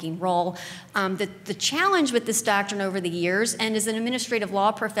lawmaking role. The challenge with this doctrine over the years, and as an administrative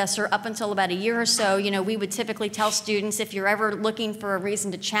law professor up until about a year or so, we would typically tell students, if you're ever looking for a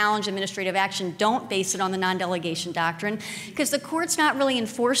reason to challenge administrative action, don't base it on the non-delegation doctrine, because the court's not really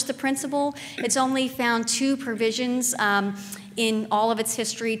enforced the principle. It's only found 2 provisions in all of its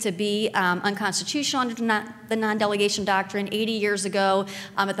history to be unconstitutional under the non-delegation doctrine 80 years ago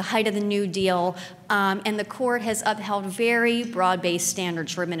at the height of the New Deal. And the court has upheld very broad-based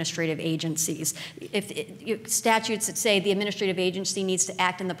standards for administrative agencies. Statutes that say the administrative agency needs to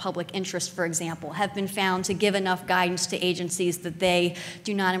act in the public interest, for example, have been found to give enough guidance to agencies that they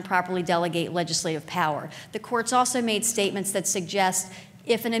do not improperly delegate legislative power. The court's also made statements that suggest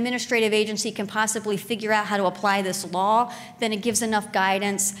if an administrative agency can possibly figure out how to apply this law, then it gives enough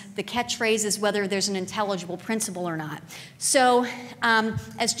guidance. The catchphrase is whether there's an intelligible principle or not. So,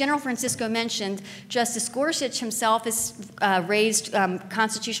 as General Francisco mentioned, Justice Gorsuch himself has raised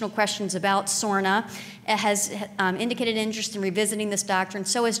constitutional questions about SORNA, has indicated interest in revisiting this doctrine.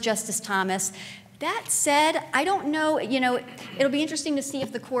 So has Justice Thomas. That said, I don't know, it'll be interesting to see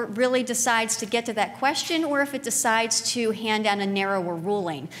if the court really decides to get to that question or if it decides to hand down a narrower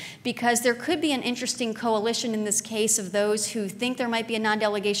ruling, because there could be an interesting coalition in this case of those who think there might be a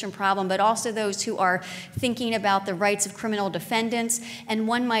non-delegation problem, but also those who are thinking about the rights of criminal defendants. And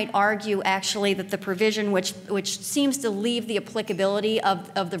one might argue, actually, that the provision which seems to leave the applicability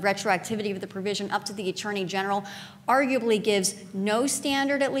of the retroactivity of the provision up to the Attorney General arguably gives no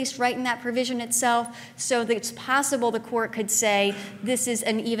standard, at least right in that provision itself, so that it's possible the court could say this is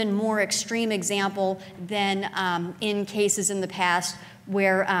an even more extreme example than in cases in the past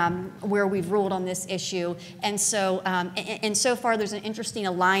where we've ruled on this issue. And so, so far, there's an interesting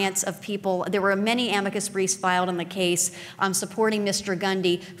alliance of people. There were many amicus briefs filed on the case supporting Mr.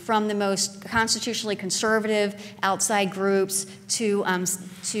 Gundy, from the most constitutionally conservative outside groups to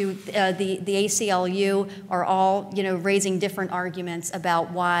the ACLU, are all raising different arguments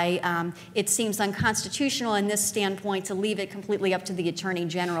about why it seems unconstitutional in this standpoint to leave it completely up to the Attorney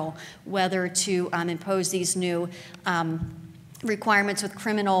General whether to impose these new requirements with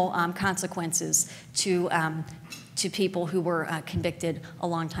criminal consequences to people who were convicted a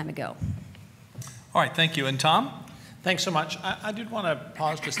long time ago. All right, thank you. And Tom? Thanks so much. I did want to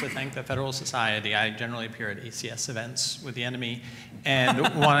pause just to thank the Federalist Society. I generally appear at ACS events with the enemy, and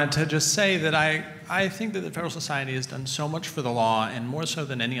wanted to just say that I think that the Federalist Society has done so much for the law, and more so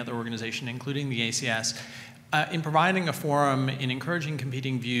than any other organization, including the ACS, in providing a forum, in encouraging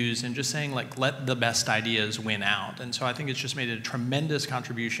competing views, and just saying, let the best ideas win out. And so I think it's just made a tremendous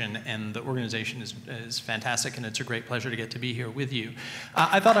contribution, and the organization is fantastic, and it's a great pleasure to get to be here with you.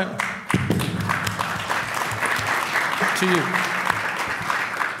 I thought to you.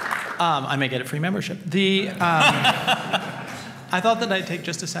 I may get a free membership. I thought that I'd take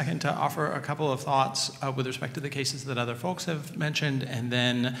just a second to offer a couple of thoughts with respect to the cases that other folks have mentioned, and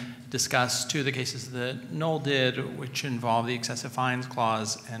then discuss two of the cases that Noel did, which involve the excessive fines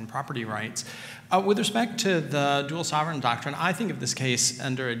clause and property rights. With respect to the dual sovereign doctrine, I think of this case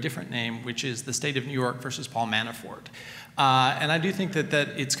under a different name, which is the state of New York versus Paul Manafort. And I do think that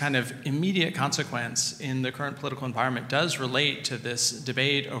its kind of immediate consequence in the current political environment does relate to this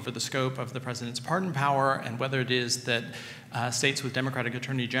debate over the scope of the president's pardon power and whether it is that states with Democratic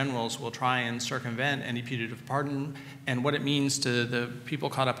attorney generals will try and circumvent any putative pardon, and what it means to the people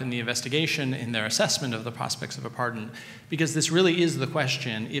caught up in the investigation in their assessment of the prospects of a pardon. Because this really is the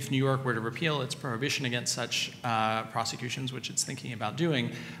question, if New York were to repeal its prohibition against such prosecutions, which it's thinking about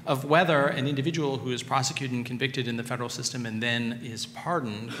doing, of whether an individual who is prosecuted and convicted in the federal system and then is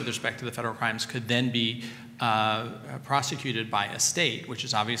pardoned with respect to the federal crimes could then be prosecuted by a state, which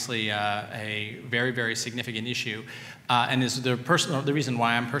is obviously a very, very significant issue, and is the reason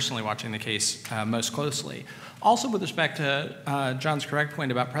why I'm personally watching the case most closely. Also, with respect to John's correct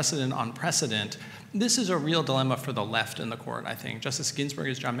point about precedent on precedent, this is a real dilemma for the left in the court, I think. Justice Ginsburg,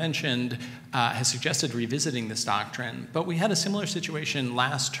 as John mentioned, has suggested revisiting this doctrine, but we had a similar situation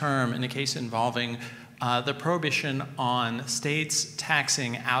last term in a case involving the prohibition on states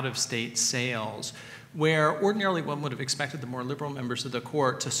taxing out-of-state sales, where ordinarily one would have expected the more liberal members of the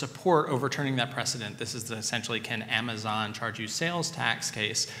court to support overturning that precedent. This is the essentially can Amazon charge you sales tax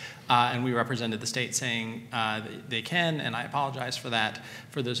case, and we represented the state saying they can, and I apologize for that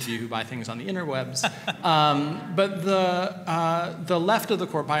for those of you who buy things on the interwebs. But the left of the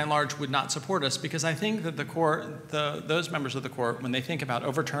court, by and large, would not support us because I think that the court, those members of the court, when they think about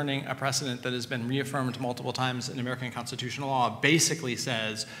overturning a precedent that has been reaffirmed multiple times in American constitutional law, basically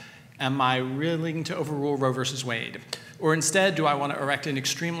says, am I willing to overrule Roe versus Wade? Or instead, do I want to erect an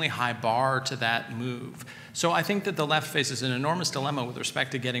extremely high bar to that move? So I think that the left faces an enormous dilemma with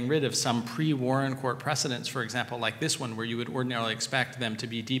respect to getting rid of some pre-Warren court precedents, for example, like this one, where you would ordinarily expect them to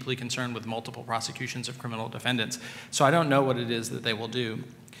be deeply concerned with multiple prosecutions of criminal defendants. So I don't know what it is that they will do.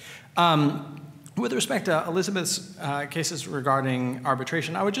 With respect to Elizabeth's cases regarding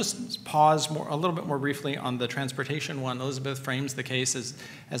arbitration, I would just pause a little bit more briefly on the transportation one. Elizabeth frames the case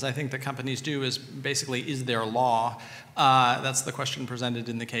as I think the companies do, as basically, is there law? That's the question presented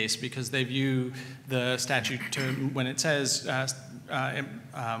in the case, because they view the statute when it says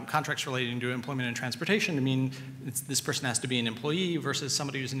contracts relating to employment and transportation to mean this person has to be an employee versus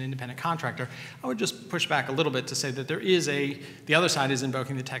somebody who's an independent contractor. I would just push back a little bit to say that there is the other side is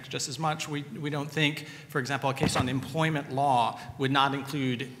invoking the text just as much. We don't think, for example, a case on employment law would not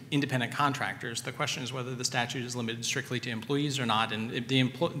include independent contractors. The question is whether the statute is limited strictly to employees or not, and if the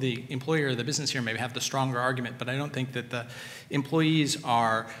employer or the business here may have the stronger argument, but I don't think that the employees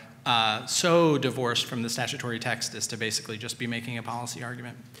are so divorced from the statutory text as to basically just be making a policy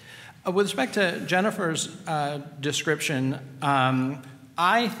argument. With respect to Jennifer's description,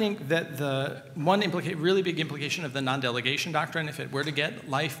 I think that the one really big implication of the non-delegation doctrine, if it were to get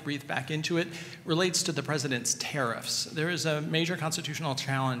life breathed back into it, relates to the president's tariffs. There is a major constitutional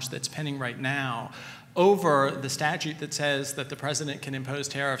challenge that's pending right now over the statute that says that the president can impose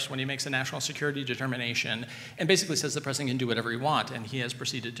tariffs when he makes a national security determination, and basically says the president can do whatever he wants, and he has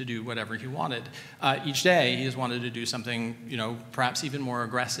proceeded to do whatever he wanted. Each day, he has wanted to do something, perhaps even more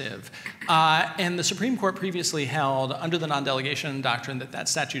aggressive. And the Supreme Court previously held, under the non-delegation doctrine, that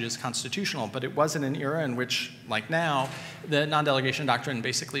statute is constitutional, but it was in an era in which, like now, the non-delegation doctrine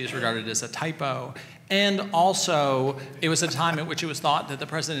basically is regarded as a typo. And also, it was a time at which it was thought that the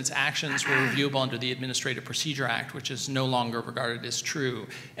president's actions were reviewable under the Administrative Procedure Act, which is no longer regarded as true.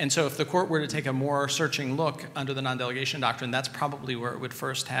 And so if the court were to take a more searching look under the non-delegation doctrine, that's probably where it would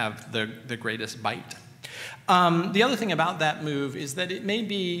first have the greatest bite. The other thing about that move is that it may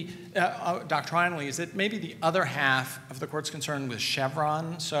be, doctrinally, is that maybe the other half of the court's concern with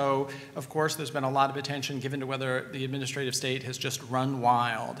Chevron. So, of course, there's been a lot of attention given to whether the administrative state has just run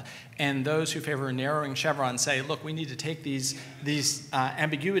wild. And those who favor narrowing Chevron say, look, we need to take these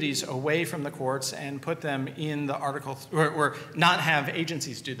ambiguities away from the courts and put them in the article, or not have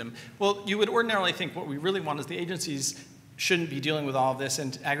agencies do them. Well, you would ordinarily think what we really want is the agencies shouldn't be dealing with all of this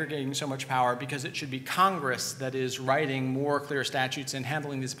and aggregating so much power, because it should be Congress that is writing more clear statutes and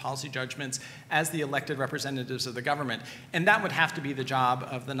handling these policy judgments as the elected representatives of the government. And that would have to be the job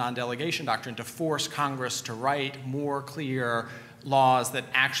of the non-delegation doctrine, to force Congress to write more clear laws that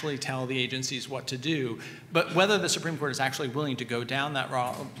actually tell the agencies what to do. But whether the Supreme Court is actually willing to go down that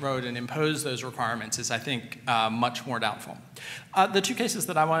road and impose those requirements is, I think, much more doubtful. The two cases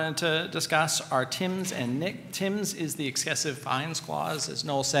that I wanted to discuss are Timms and Nick. Timms is the excessive fines clause. As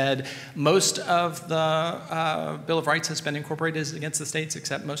Noel said, most of the Bill of Rights has been incorporated against the states,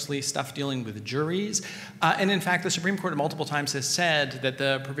 except mostly stuff dealing with juries. And in fact, the Supreme Court multiple times has said that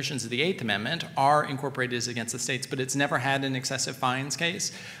the provisions of the Eighth Amendment are incorporated against the states, but it's never had an excessive fines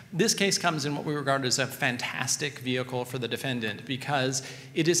case. This case comes in what we regard as a fantastic vehicle for the defendant, because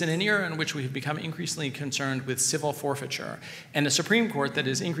it is in an era in which we have become increasingly concerned with civil forfeiture, and a Supreme Court that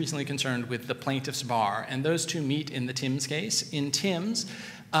is increasingly concerned with the plaintiff's bar. And those two meet in the Timms case. In Timms,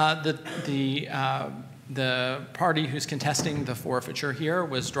 the party who's contesting the forfeiture here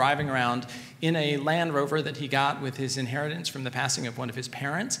was driving around in a Land Rover that he got with his inheritance from the passing of one of his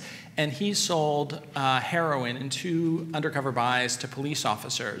parents, and he sold heroin in 2 undercover buys to police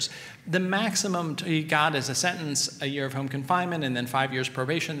officers. The maximum he got as a sentence, a year of home confinement and then 5 years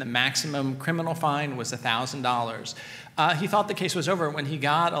probation. The maximum criminal fine was $1,000. He thought the case was over when he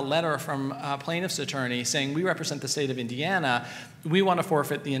got a letter from a plaintiff's attorney saying, we represent the state of Indiana, we want to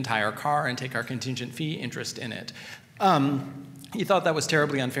forfeit the entire car and take our contingent fee interest in it. He thought that was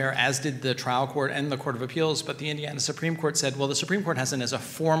terribly unfair, as did the trial court and the Court of Appeals, but the Indiana Supreme Court said, well, the Supreme Court hasn't, as a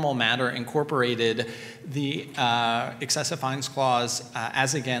formal matter, incorporated the excessive fines clause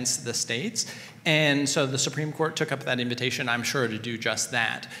as against the states. And so the Supreme Court took up that invitation, I'm sure, to do just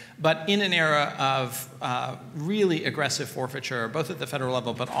that. But in an era of really aggressive forfeiture, both at the federal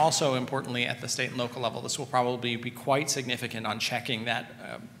level, but also importantly at the state and local level, this will probably be quite significant on checking that,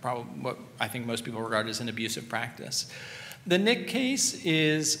 what I think most people regard as an abusive practice. The Nick case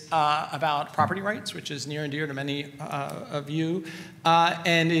is about property rights, which is near and dear to many of you.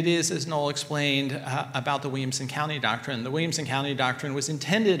 And it is, as Noel explained, about the Williamson County Doctrine. The Williamson County Doctrine was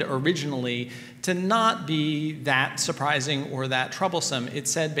intended originally to not be that surprising or that troublesome. It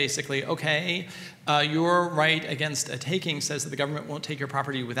said basically, okay, your right against a taking says that the government won't take your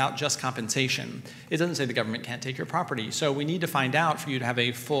property without just compensation. It doesn't say the government can't take your property. So we need to find out, for you to have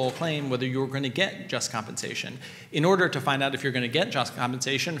a full claim, whether you're going to get just compensation. In order to find out if you're going to get just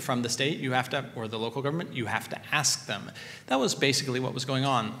compensation from the state, you have to, or the local government, you have to ask them. That was basically what was going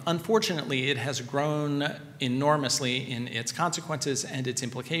on. Unfortunately, it has grown enormously in its consequences and its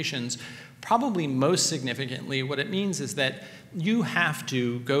implications. Probably most significantly, what it means is that you have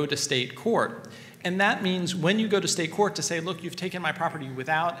to go to state court. And that means when you go to state court to say, look, you've taken my property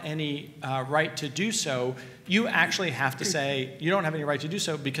without any right to do so, you actually have to say, you don't have any right to do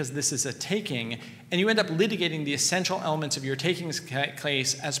so because this is a taking. And you end up litigating the essential elements of your takings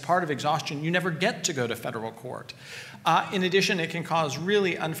case as part of exhaustion. You never get to go to federal court. In addition, it can cause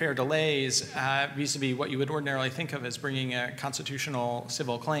really unfair delays vis-a-vis what you would ordinarily think of as bringing a constitutional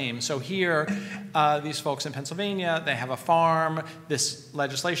civil claim. So here, these folks in Pennsylvania, they have a farm. This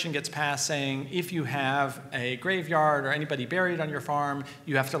legislation gets passed saying if you have a graveyard or anybody buried on your farm,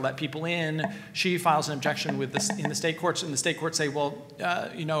 you have to let people in. She files an objection with this in the state courts, and the state courts say, well,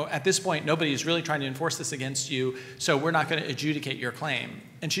 you know, at this point, nobody is really trying to enforce this against you, so we're not going to adjudicate your claim.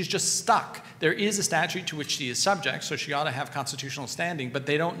 And she's just stuck. There is a statute to which she is subject, so she ought to have constitutional standing, but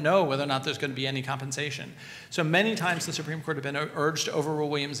they don't know whether or not there's going to be any compensation. So many times the Supreme Court have been urged to overrule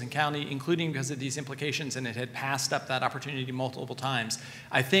Williamson County, including because of these implications, and it had passed up that opportunity multiple times.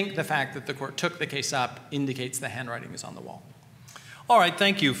 I think the fact that the court took the case up indicates the handwriting is on the wall. All right,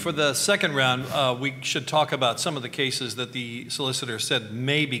 thank you. For the second round, we should talk about some of the cases that the solicitor said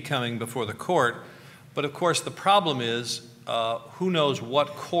may be coming before the court. But of course, the problem is, who knows what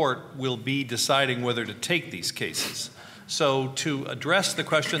court will be deciding whether to take these cases. So to address the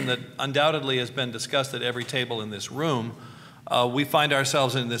question that undoubtedly has been discussed at every table in this room, we find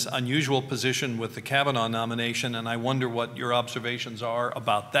ourselves in this unusual position with the Kavanaugh nomination, and I wonder what your observations are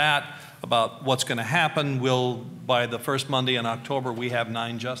about that, about what's going to happen. By the first Monday in October, we have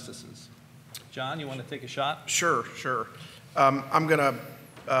 9 justices. John, you want to take a shot? Sure. I'm going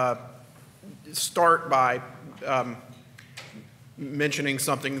to start by mentioning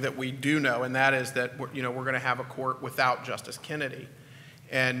something that we do know, and that is that we're going to have a court without Justice Kennedy,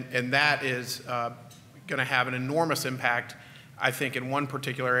 and that is going to have an enormous impact, I think, in one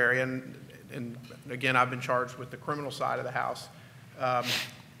particular area. And again, I've been charged with the criminal side of the House,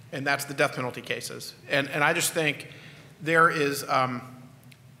 and that's the death penalty cases. And I just think there is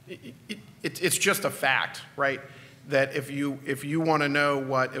it's just a fact, right? That if you want to know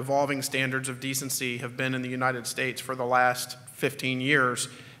what evolving standards of decency have been in the United States for the last 15 years,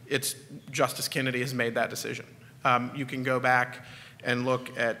 it's Justice Kennedy has made that decision. You can go back and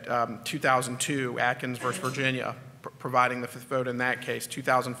look at 2002, Atkins versus Virginia, providing the fifth vote in that case.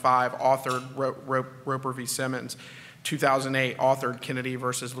 2005, authored Roper v. Simmons. 2008, authored Kennedy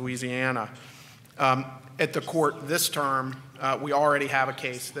versus Louisiana. At the court this term, we already have a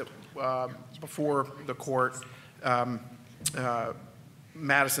case that before the court,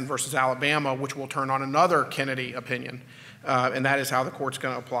 Madison versus Alabama, which will turn on another Kennedy opinion, and that is how the court's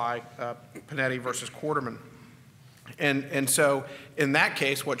going to apply Panetti versus Quarterman. And so in that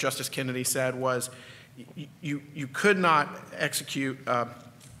case, what Justice Kennedy said was you could not execute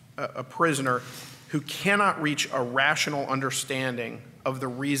a prisoner who cannot reach a rational understanding of the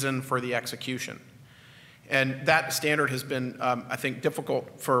reason for the execution. And that standard has been, I think,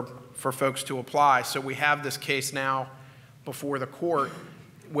 difficult for folks to apply. So we have this case now before the court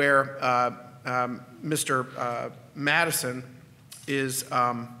where Mr. Madison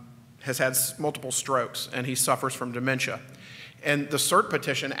has had multiple strokes and he suffers from dementia. And the cert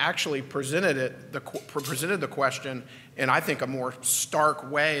petition actually presented the question in, I think, a more stark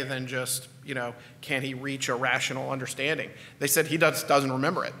way than just, can he reach a rational understanding? They said he doesn't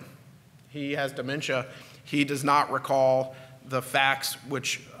remember it. He has dementia. He does not recall the facts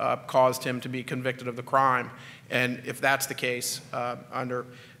which caused him to be convicted of the crime. And if that's the case, under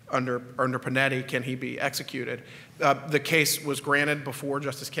Panetti, can he be executed? The case was granted before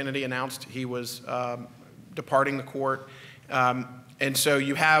Justice Kennedy announced he was departing the court. And so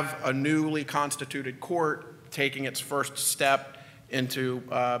you have a newly constituted court taking its first step into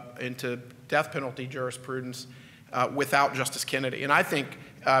death penalty jurisprudence without Justice Kennedy. And I think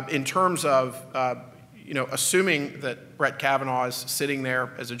in terms of assuming that Brett Kavanaugh is sitting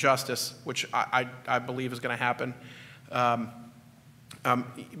there as a justice, which I believe is going to happen,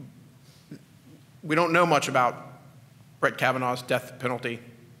 we don't know much about Brett Kavanaugh's death penalty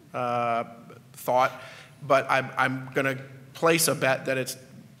thought, but I'm going to place a bet that it's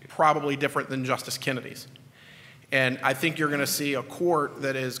probably different than Justice Kennedy's. And I think you're going to see a court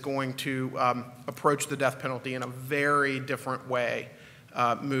that is going to approach the death penalty in a very different way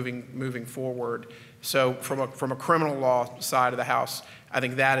moving forward. So from a criminal law side of the house, I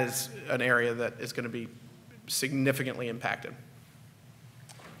think that is an area that is going to be significantly impacted.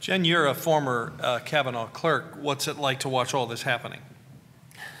 Jen, you're a former Kavanaugh clerk. What's it like to watch all this happening?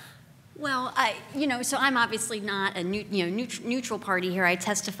 Well, so I'm obviously not a neutral party here. I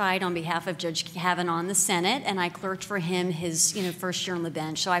testified on behalf of Judge Kavanaugh in the Senate, and I clerked for him his first year on the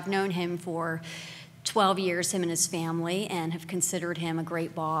bench. So I've known him for 12 years, him and his family, and have considered him a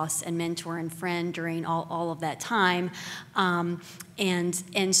great boss and mentor and friend during all of that time.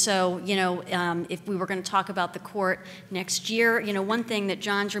 And so, if we were going to talk about the court next year, one thing that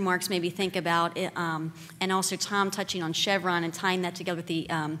John's remarks made me think about, and also Tom touching on Chevron and tying that together with the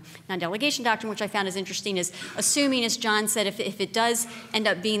non-delegation doctrine, which I found is interesting, is assuming, as John said, if it does end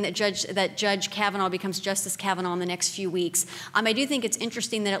up being that Judge Kavanaugh becomes Justice Kavanaugh in the next few weeks, I do think it's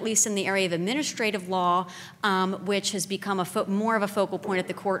interesting that at least in the area of administrative law, which has become more of a focal point at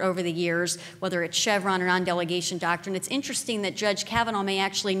the court over the years, whether it's Chevron or non-delegation doctrine, it's interesting that Judge Kavanaugh may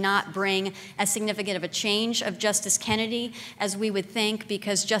actually not bring as significant of a change of Justice Kennedy as we would think,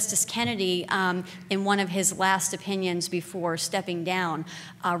 because Justice Kennedy, in one of his last opinions before stepping down,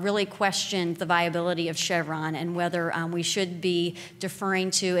 really questioned the viability of Chevron and whether we should be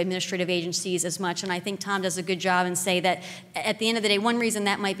deferring to administrative agencies as much. And I think Tom does a good job and say that at the end of the day, one reason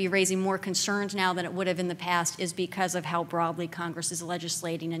that might be raising more concerns now than it would have in the past is because of how broadly Congress is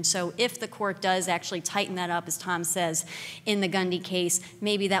legislating. And so if the court does actually tighten that up, as Tom says, in the Gundy case,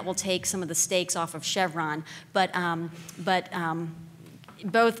 maybe that will take some of the stakes off of Chevron. But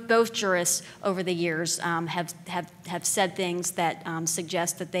both jurists over the years have said things that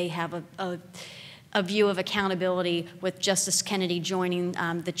suggest that they have a view of accountability with Justice Kennedy joining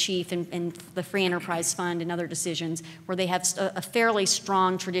the chief in the Free Enterprise Fund and other decisions, where they have a fairly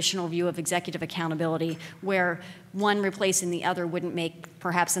strong traditional view of executive accountability, where one replacing the other wouldn't make,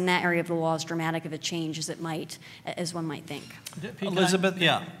 perhaps in that area of the law, as dramatic of a change as one might think. Elizabeth,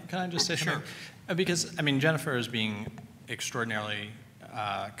 yeah. Can I just say something? Because, Jennifer is being extraordinarily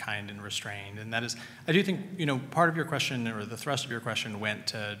kind and restrained, and that is, I do think, part of your question, or the thrust of your question, went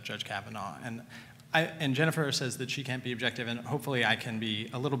to Judge Kavanaugh, and Jennifer says that she can't be objective, and hopefully I can be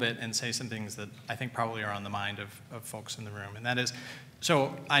a little bit and say some things that I think probably are on the mind of folks in the room, and that is,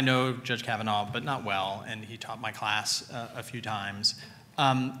 so I know Judge Kavanaugh, but not well, and he taught my class a few times,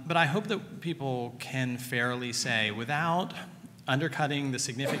 but I hope that people can fairly say, without undercutting the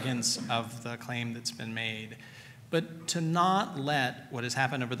significance of the claim that's been made, but to not let what has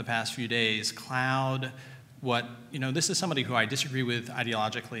happened over the past few days cloud this is somebody who I disagree with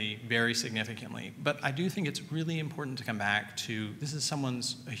ideologically very significantly, but I do think it's really important to come back to, this is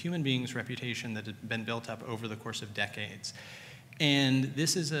a human being's reputation that had been built up over the course of decades. And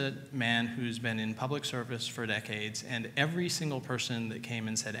this is a man who's been in public service for decades, and every single person that came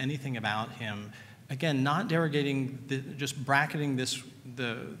and said anything about him, again, not derogating, just bracketing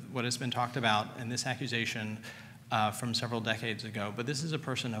what has been talked about in this accusation from several decades ago, but this is a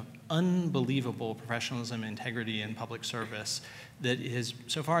person of unbelievable professionalism, integrity, and public service that is,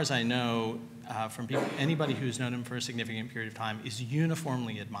 so far as I know, from anybody who's known him for a significant period of time, is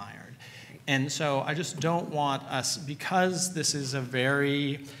uniformly admired. And so I just don't want us, because this is a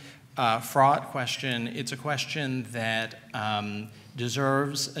very fraught question, it's a question that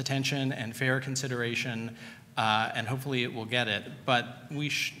deserves attention and fair consideration, and hopefully it will get it. But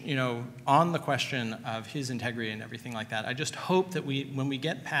on the question of his integrity and everything like that, I just hope that when we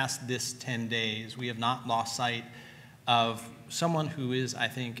get past this 10 days, we have not lost sight of someone who is, I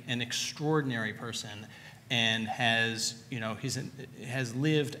think, an extraordinary person and has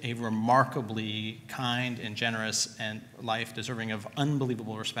lived a remarkably kind and generous life deserving of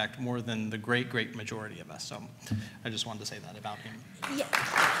unbelievable respect, more than the great, great majority of us. So I just wanted to say that about him. Yeah.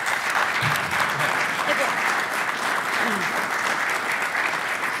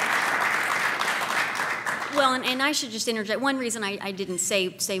 Well, and I should just interject. One reason I didn't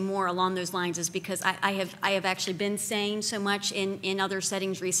say more along those lines is because I have actually been saying so much in other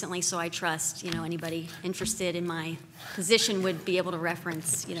settings recently. So I trust anybody interested in my position would be able to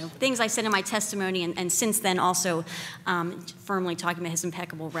reference things I said in my testimony, and since then also firmly talking about his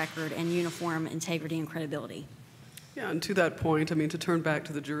impeccable record and uniform integrity and credibility. Yeah, and to that point, I mean, to turn back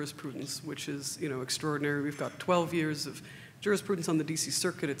to the jurisprudence, which is extraordinary. We've got 12 years of jurisprudence on the D.C.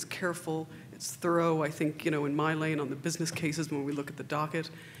 Circuit. It's careful, it's thorough. I think, in my lane on the business cases, when we look at the docket,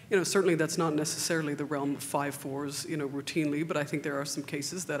 certainly that's not necessarily the realm of 5-4s, routinely, but I think there are some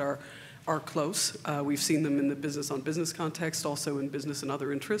cases that are close. We've seen them in the business-on-business context, also in business and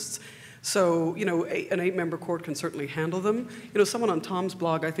other interests. So, an 8-member court can certainly handle them. Someone on Tom's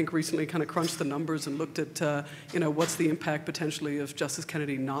blog, I think, recently kind of crunched the numbers and looked at, what's the impact potentially of Justice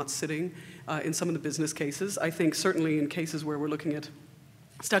Kennedy not sitting in some of the business cases. I think certainly in cases where we're looking at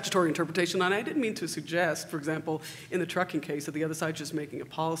statutory interpretation, and I didn't mean to suggest, for example, in the trucking case, that the other side just making a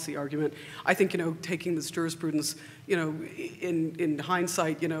policy argument. I think, taking this jurisprudence, in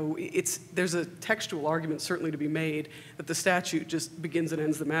hindsight, there's a textual argument certainly to be made that the statute just begins and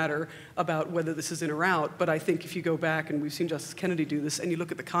ends the matter about whether this is in or out. But I think if you go back, and we've seen Justice Kennedy do this, and you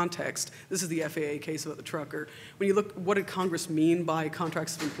look at the context, this is the FAA case about the trucker. When you look, what did Congress mean by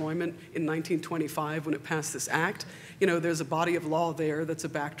contracts of employment in 1925 when it passed this act? There's a body of law there that's a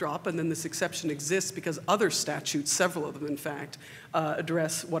backdrop, and then this exception exists because other statutes, several of them in fact,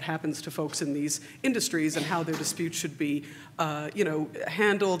 address what happens to folks in these industries and how their disputes should be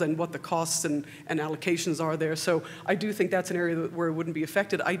handled and what the costs and allocations are there. So I do think that's an area where it wouldn't be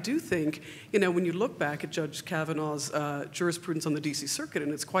affected. I do think, when you look back at Judge Kavanaugh's jurisprudence on the D.C. Circuit,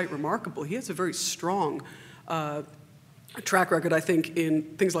 and it's quite remarkable, he has a very strong track record, I think, in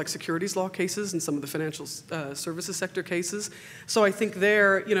things like securities law cases and some of the financial services sector cases. So I think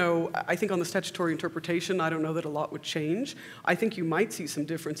there, I think on the statutory interpretation, I don't know that a lot would change. I think you might see some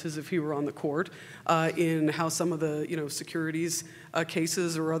differences if he were on the court in how some of the, securities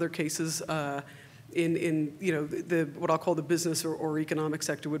cases or other cases in what I'll call the business or economic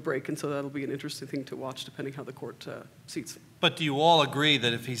sector would break, and so that'll be an interesting thing to watch depending how the court seats. But do you all agree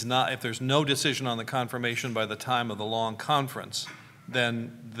that if there's no decision on the confirmation by the time of the long conference,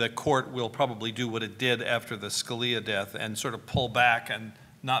 then the court will probably do what it did after the Scalia death and sort of pull back and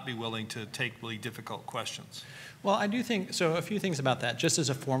not be willing to take really difficult questions? Well, I do think, so a few things about that. Just as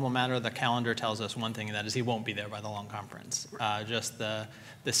a formal matter, the calendar tells us one thing, and that is he won't be there by the long conference. Just the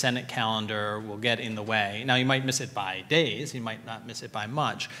Senate calendar will get in the way. Now, you might miss it by days. You might not miss it by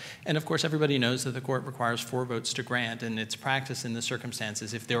much. And of course, everybody knows that the court requires 4 votes to grant, and its practice in the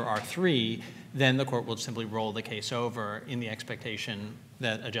circumstances, if there are 3, then the court will simply roll the case over in the expectation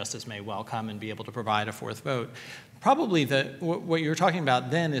that a justice may well come and be able to provide a 4th vote. Probably what you're talking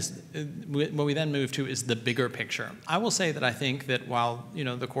about then is, what we then move to is the bigger picture. I will say that I think that while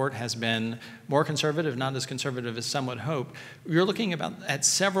the court has been more conservative, not as conservative as some would hope, you're looking at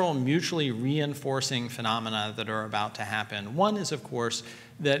several mutually reinforcing phenomena that are about to happen. One is, of course,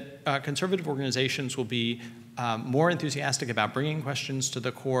 that conservative organizations will be more enthusiastic about bringing questions to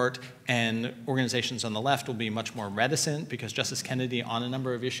the court, and organizations on the left will be much more reticent because Justice Kennedy, on a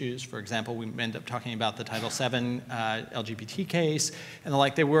number of issues, for example, we end up talking about the Title VII LGBT case and the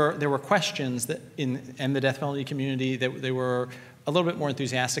like, there were questions that in the death penalty community that they were a little bit more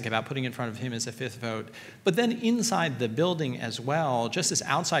enthusiastic about putting in front of him as a fifth vote. But then inside the building as well, just as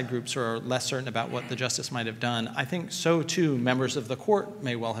outside groups are less certain about what the justice might have done, I think so too members of the court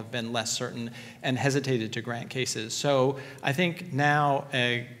may well have been less certain and hesitated to grant cases. So I think now,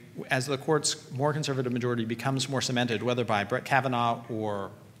 as the court's more conservative majority becomes more cemented, whether by Brett Kavanaugh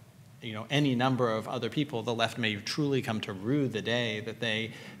or any number of other people, the left may truly come to rue the day that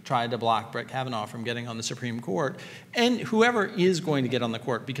they tried to block Brett Kavanaugh from getting on the Supreme Court. And whoever is going to get on the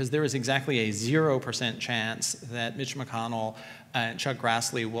court, because there is exactly a 0% chance that Mitch McConnell and Chuck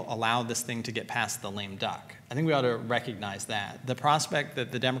Grassley will allow this thing to get past the lame duck. I think we ought to recognize that. The prospect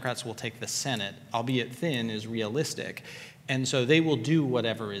that the Democrats will take the Senate, albeit thin, is realistic. And so they will do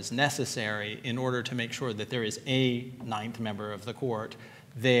whatever is necessary in order to make sure that there is a ninth member of the court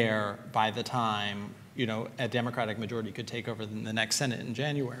there by the time a Democratic majority could take over the next Senate in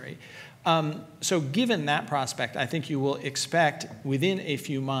January. So given that prospect, I think you will expect within a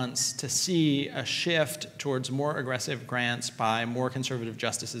few months to see a shift towards more aggressive grants by more conservative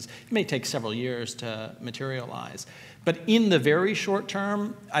justices. It may take several years to materialize. But in the very short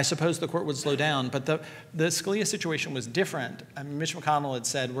term, I suppose the court would slow down. But the Scalia situation was different. I mean, Mitch McConnell had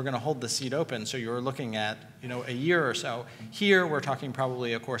said, we're going to hold the seat open, so you're looking at a year or so. Here, we're talking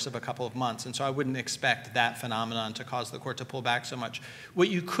probably a course of a couple of months. And so I wouldn't expect that phenomenon to cause the court to pull back so much. What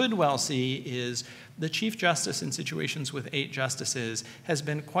you could well see is the Chief Justice in situations with 8 justices has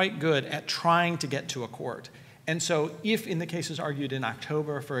been quite good at trying to get to a court. And so if in the cases argued in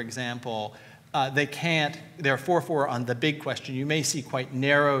October, for example, they're 4-4 on the big question, you may see quite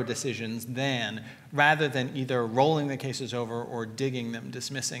narrow decisions then, rather than either rolling the cases over or digging them,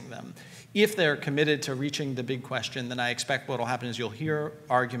 dismissing them. If they're committed to reaching the big question, then I expect what will happen is you'll hear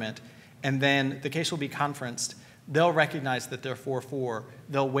argument, and then the case will be conferenced. They'll recognize that they're 4-4.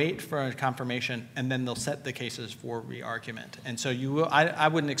 They'll wait for a confirmation, and then they'll set the cases for re-argument. And so I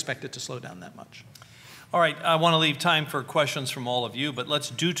wouldn't expect it to slow down that much. All right, I want to leave time for questions from all of you, but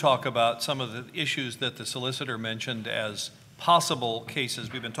let's talk about some of the issues that the solicitor mentioned as possible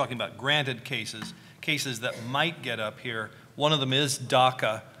cases. We've been talking about granted cases, cases that might get up here. One of them is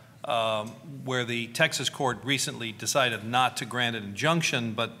DACA, where the Texas court recently decided not to grant an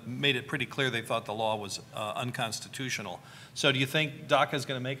injunction, but made it pretty clear they thought the law was unconstitutional. So do you think DACA is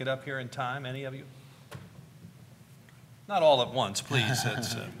going to make it up here in time, any of you? Not all at once, please.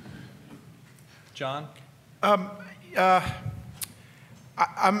 It's, John? I'm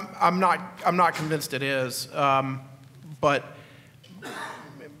not convinced it is, but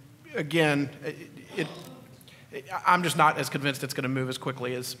again, I'm just not as convinced it's going to move as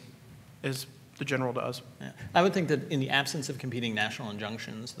quickly as the general does. Yeah. I would think that in the absence of competing national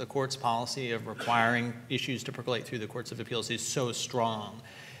injunctions, the court's policy of requiring issues to percolate through the courts of appeals is so strong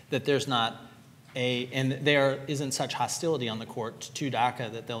that there's not and there isn't such hostility on the court to DACA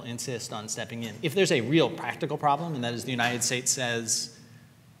that they'll insist on stepping in. If there's a real practical problem, and that is the United States says,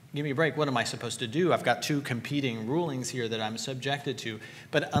 give me a break, what am I supposed to do? I've got 2 competing rulings here that I'm subjected to.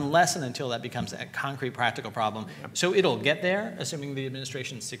 But unless and until that becomes a concrete practical problem, so it'll get there, assuming the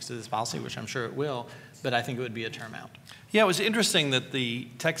administration sticks to this policy, which I'm sure it will, but I think it would be a term out. Yeah, it was interesting that the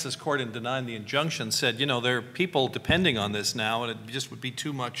Texas court in denying the injunction said, there are people depending on this now, and it just would be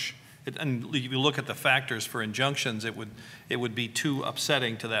too much. And if you look at the factors for injunctions, it would be too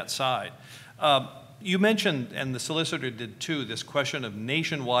upsetting to that side. You mentioned, and the solicitor did too, this question of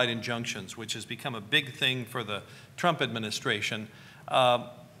nationwide injunctions, which has become a big thing for the Trump administration.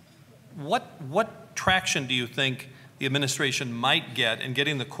 What traction do you think the administration might get in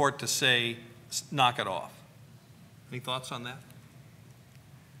getting the court to say, knock it off? Any thoughts on that?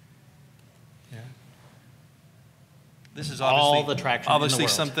 Yeah. This is obviously all the traction obviously in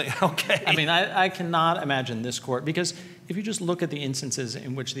the world. Something, okay. I mean, I cannot imagine this court, because if you just look at the instances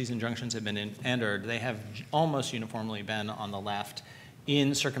in which these injunctions have been entered, they have almost uniformly been on the left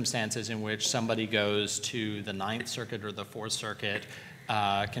in circumstances in which somebody goes to the Ninth Circuit or the Fourth Circuit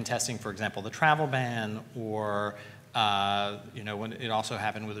contesting, for example, the travel ban, or when it also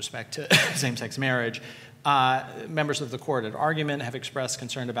happened with respect to same-sex marriage. Members of the court at argument have expressed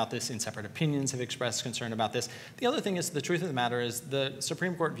concern about this, in separate opinions have expressed concern about this. The other thing is, the truth of the matter is, the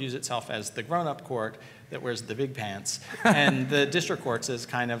Supreme Court views itself as the grown-up court that wears the big pants, and the district courts is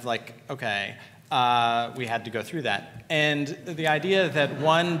kind of like, okay, we had to go through that. And the idea that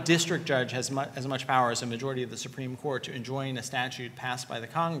one district judge has as much power as a majority of the Supreme Court to enjoin a statute passed by the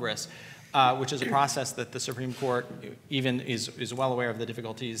Congress, which is a process that the Supreme Court even is well aware of the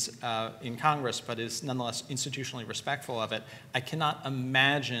difficulties in Congress, but is nonetheless institutionally respectful of it. I cannot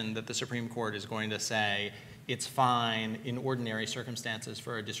imagine that the Supreme Court is going to say, it's fine in ordinary circumstances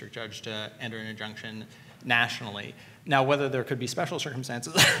for a district judge to enter an injunction nationally. Now, whether there could be special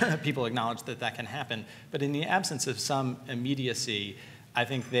circumstances, people acknowledge that that can happen, but in the absence of some immediacy, I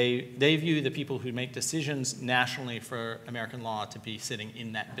think they view the people who make decisions nationally for American law to be sitting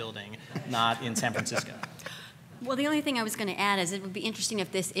in that building, not in San Francisco. Well, the only thing I was going to add is it would be interesting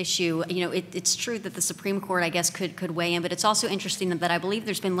if this issue, it's true that the Supreme Court, I guess, could weigh in, but it's also interesting that I believe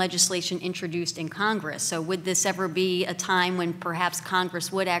there's been legislation introduced in Congress. So would this ever be a time when perhaps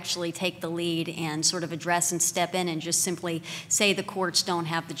Congress would actually take the lead and sort of address and step in and just simply say the courts don't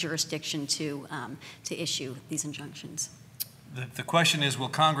have the jurisdiction to issue these injunctions? The question is, will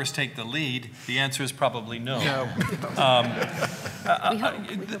Congress take the lead? The answer is probably no. We hope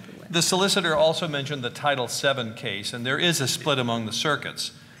it would. The solicitor also mentioned the Title VII case, and there is a split among the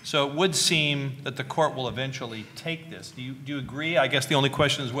circuits. So it would seem that the court will eventually take this. Do you agree? I guess the only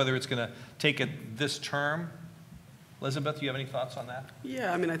question is whether it's going to take it this term. Elizabeth, do you have any thoughts on that?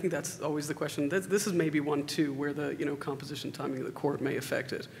 Yeah, I mean, I think that's always the question. This is maybe one, too, where the, composition timing of the court may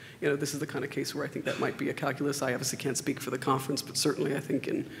affect it. This is the kind of case where I think that might be a calculus. I obviously can't speak for the conference, but certainly I think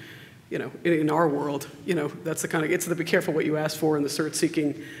in our world, that's the kind of, it's the be careful what you ask for in the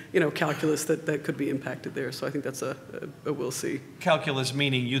cert-seeking, calculus that could be impacted there. So I think that's a we'll see. Calculus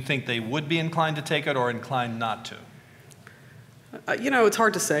meaning you think they would be inclined to take it or inclined not to? It's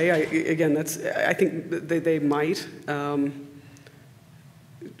hard to say. I think they might.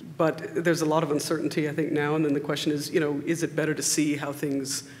 But there's a lot of uncertainty, I think, now. And then the question is it better to see how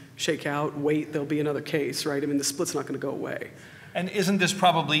things shake out, wait, there'll be another case, right? I mean, the split's not going to go away. And isn't this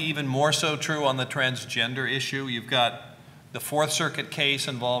probably even more so true on the transgender issue? You've got the Fourth Circuit case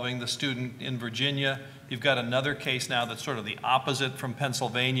involving the student in Virginia. You've got another case now that's sort of the opposite from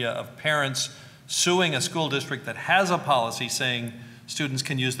Pennsylvania of parents suing a school district that has a policy saying students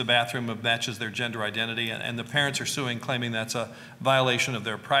can use the bathroom that matches their gender identity, and the parents are suing, claiming that's a violation of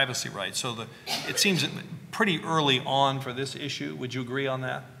their privacy rights. So it seems pretty early on for this issue. Would you agree on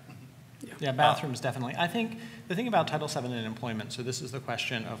that? Yeah, bathrooms definitely. I think the thing about Title VII in employment, so this is the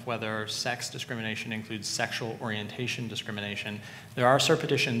question of whether sex discrimination includes sexual orientation discrimination. There are cert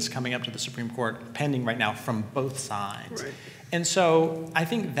petitions coming up to the Supreme Court pending right now from both sides. Right. And so I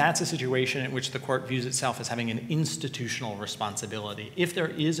think that's a situation in which the court views itself as having an institutional responsibility. If there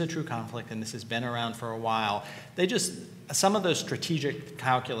is a true conflict, and this has been around for a while, some of those strategic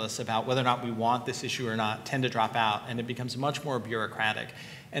calculus about whether or not we want this issue or not tend to drop out, and it becomes much more bureaucratic.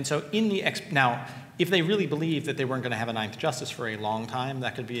 And so now, if they really believe that they weren't going to have a ninth justice for a long time,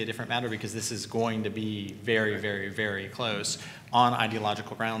 that could be a different matter, because this is going to be very, very, very close on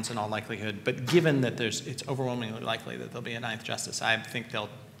ideological grounds in all likelihood. But given that it's overwhelmingly likely that there'll be a ninth justice, I think they'll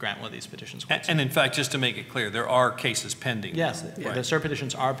grant one of these petitions. And in fact, just to make it clear, there are cases pending. Yes, the cert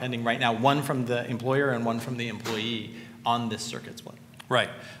petitions are pending right now, one from the employer and one from the employee on this circuit split. Right.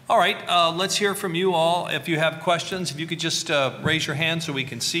 All right, let's hear from you all. If you have questions, if you could just raise your hand so we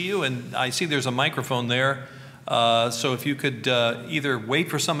can see you. And I see there's a microphone there. So if you could either wait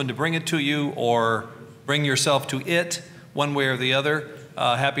for someone to bring it to you or bring yourself to it, one way or the other,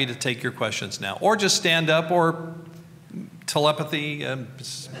 happy to take your questions now. Or just stand up or telepathy,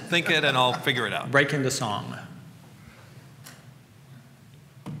 think it, and I'll figure it out. Break into song.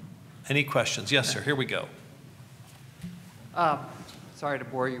 Any questions? Yes, sir. Here we go. Sorry to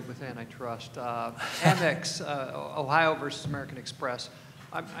bore you with antitrust. Amex, Ohio versus American Express.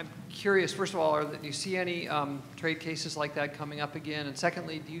 I'm curious, first of all, do you see any trade cases like that coming up again? And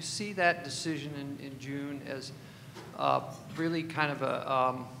secondly, do you see that decision in June as really kind of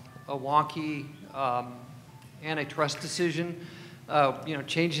a wonky antitrust decision?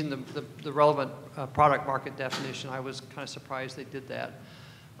 Changing the relevant product market definition. I was kind of surprised they did that.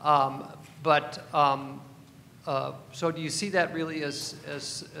 So do you see that really as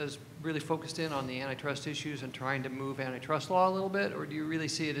really focused in on the antitrust issues and trying to move antitrust law a little bit, or do you really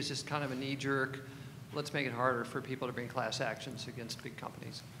see it as just kind of a knee-jerk, let's make it harder for people to bring class actions against big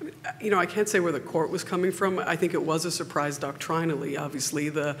companies? I can't say where the court was coming from. I think it was a surprise doctrinally, obviously,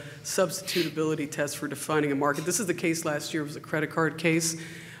 the substitutability test for defining a market. This is the case last year. It was a credit card case.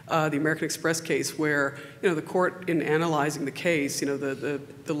 The American Express case, where the court, in analyzing the case, the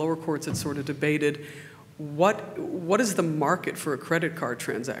lower courts had sort of debated what is the market for a credit card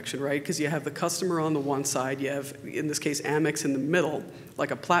transaction, right? Because you have the customer on the one side, you have, in this case, Amex in the middle, like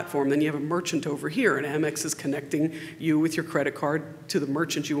a platform, then you have a merchant over here, and Amex is connecting you with your credit card to the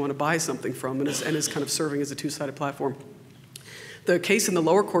merchant you want to buy something from, and is kind of serving as a two-sided platform. The case in the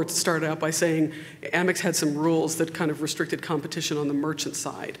lower courts started out by saying Amex had some rules that kind of restricted competition on the merchant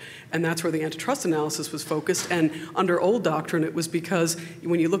side. And that's where the antitrust analysis was focused. And under old doctrine, it was because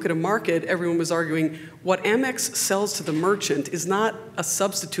when you look at a market, everyone was arguing what Amex sells to the merchant is not a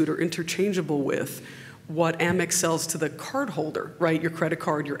substitute or interchangeable with what Amex sells to the cardholder, right? Your credit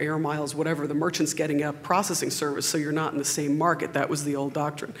card, your air miles, whatever. The merchant's getting a processing service, so you're not in the same market. That was the old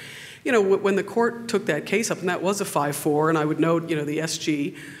doctrine. You know, when the court took that case up, and that was a 5-4, and I would note, you know, the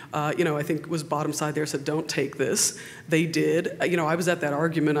SG, you know, I think was bottom side there, said don't take this. They did. You know, I was at that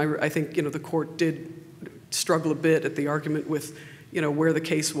argument. I think, you know, the court did struggle a bit at the argument with, you know, where the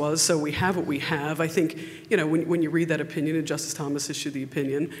case was. So we have what we have. I think, you know, when you read that opinion, and Justice Thomas issued the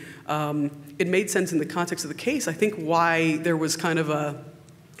opinion, it made sense in the context of the case. I think why there was kind of a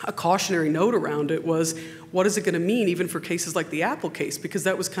cautionary note around it was, what is it going to mean even for cases like the Apple case? Because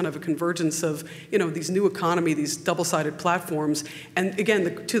that was kind of a convergence of, you know, these new economy, these double-sided platforms. And again,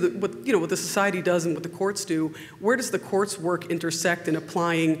 what the society does and what the courts do, where does the courts' work intersect in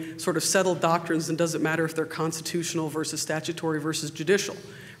applying sort of settled doctrines, and does it matter if they're constitutional versus statutory versus judicial,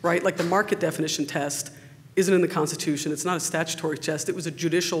 right? Like the market definition test isn't in the Constitution. It's not a statutory test. It was a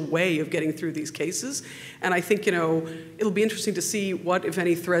judicial way of getting through these cases. And I think, you know, it'll be interesting to see what, if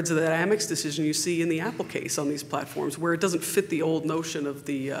any, threads of that Amex decision you see in the Apple case on these platforms, where it doesn't fit the old notion of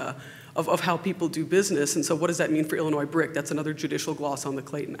the of how people do business. And so what does that mean for Illinois BRIC? That's another judicial gloss on the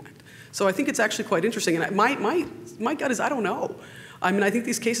Clayton Act. So I think it's actually quite interesting. And my gut is I don't know. I mean, I think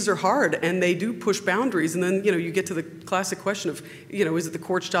these cases are hard, and they do push boundaries. And then, you know, you get to the classic question of, you know, is it the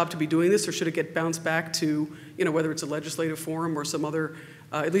court's job to be doing this, or should it get bounced back to, you know, whether it's a legislative forum or some other,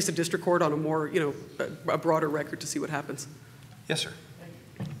 at least a district court on a more, you know, a broader record to see what happens. Yes, sir.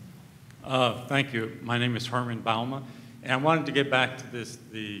 Thank you. My name is Herman Bauma, and I wanted to get back to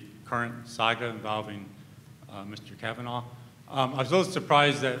the current saga involving Mr. Kavanaugh. I was a little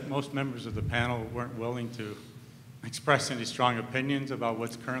surprised that most members of the panel weren't willing to express any strong opinions about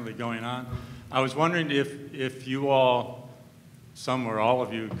what's currently going on. I was wondering if you all, some or all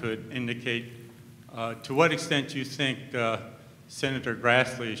of you, could indicate to what extent you think Senator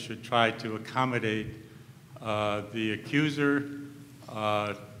Grassley should try to accommodate the accuser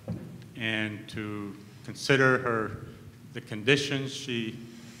and to consider the conditions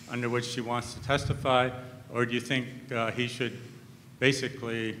under which she wants to testify, or do you think he should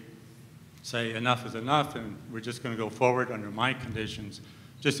basically say enough is enough and we're just going to go forward under my conditions?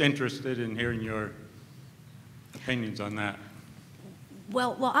 Just interested in hearing your opinions on that.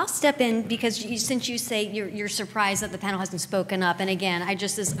 Well, I'll step in because since you say you're surprised that the panel hasn't spoken up, and again, I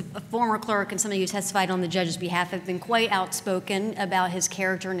just, as a former clerk and somebody who testified on the judge's behalf, have been quite outspoken about his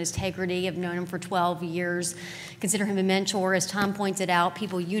character and his integrity. I've known him for 12 years, consider him a mentor. As Tom pointed out,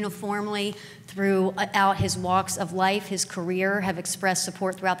 people uniformly throughout his walks of life, his career, have expressed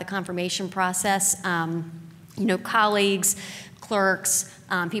support throughout the confirmation process. You know, colleagues, clerks,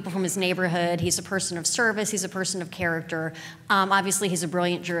 people from his neighborhood. He's a person of service. He's a person of character. Obviously, he's a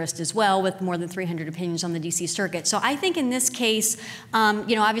brilliant jurist as well, with more than 300 opinions on the D.C. Circuit. So I think in this case,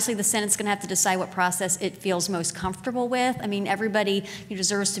 you know, obviously the Senate's going to have to decide what process it feels most comfortable with. I mean, everybody who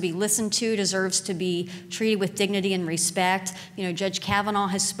deserves to be listened to, deserves to be treated with dignity and respect. You know, Judge Kavanaugh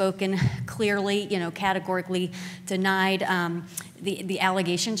has spoken clearly, you know, categorically denied the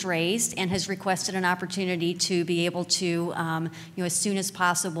allegations raised, and has requested an opportunity to be able to, you know, as soon as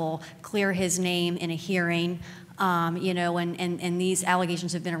possible, clear his name in a hearing. You know, and these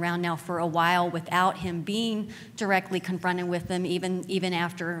allegations have been around now for a while without him being directly confronted with them, even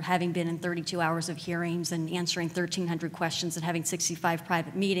after having been in 32 hours of hearings and answering 1,300 questions and having 65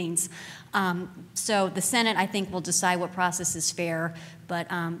 private meetings. So the Senate, I think, will decide what process is fair,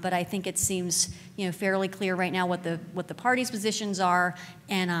 but I think it seems, you know, fairly clear right now what the parties' positions are,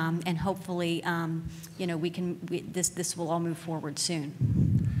 and hopefully, you know, this will all move forward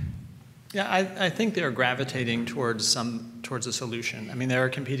soon. Yeah, I think they're gravitating towards a solution. I mean, there are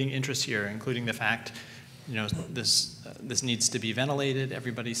competing interests here, including the fact, you know, this needs to be ventilated.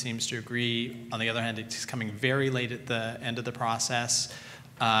 Everybody seems to agree. On the other hand, it's coming very late at the end of the process.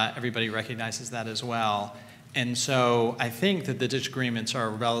 Everybody recognizes that as well. And so I think that the disagreements are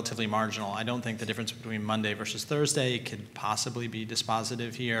relatively marginal. I don't think the difference between Monday versus Thursday could possibly be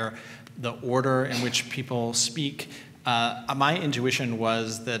dispositive here. The order in which people speak, my intuition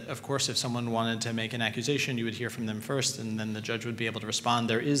was that, of course, if someone wanted to make an accusation, you would hear from them first, and then the judge would be able to respond.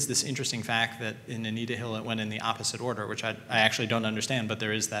 There is this interesting fact that in Anita Hill it went in the opposite order, which I actually don't understand, but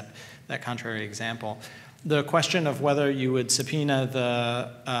there is that contrary example. The question of whether you would subpoena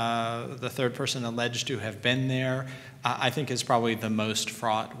the third person alleged to have been there, I think is probably the most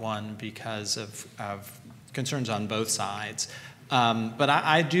fraught one because of concerns on both sides. But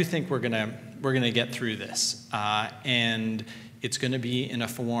I do think we're gonna get through this, and it's going to be in a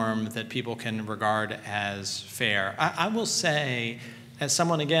form that people can regard as fair. I will say, as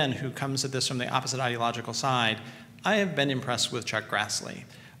someone, again, who comes at this from the opposite ideological side, I have been impressed with Chuck Grassley.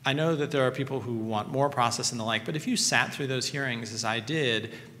 I know that there are people who want more process and the like, but if you sat through those hearings as I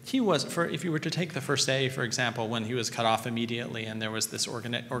did, he was, if you were to take the first day, for example, when he was cut off immediately and there was this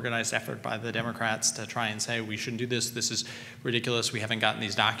organized effort by the Democrats to try and say, we shouldn't do this, this is ridiculous, we haven't gotten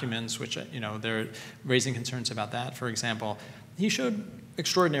these documents, which, they're raising concerns about that, for example. He showed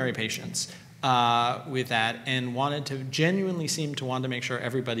extraordinary patience with that and genuinely seemed to want to make sure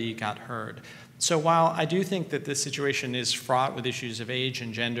everybody got heard. So while I do think that this situation is fraught with issues of age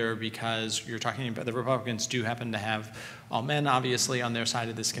and gender, because you're talking about the Republicans do happen to have all men, obviously, on their side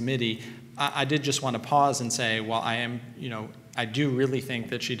of this committee, I did just want to pause and say, while I do really think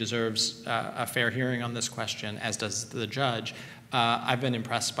that she deserves a fair hearing on this question, as does the judge, I've been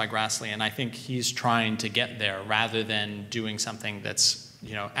impressed by Grassley, and I think he's trying to get there rather than doing something that's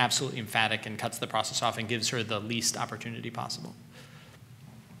absolutely emphatic and cuts the process off and gives her the least opportunity possible.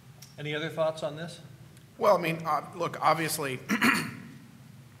 Any other thoughts on this? Well, I mean, look, obviously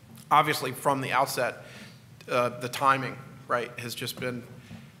from the outset, the timing, right, has just been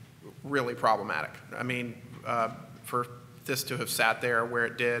really problematic. I mean, for this to have sat there where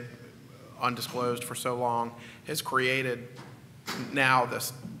it did, undisclosed for so long, has created now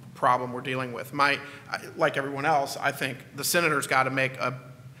this problem we're dealing with. Like everyone else, I think the senator's got to make a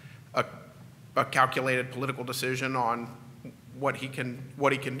calculated political decision on what he can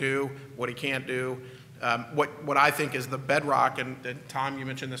do, what he can't do. What I think is the bedrock, and Tom, you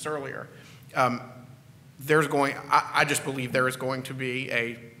mentioned this earlier. I just believe there is going to be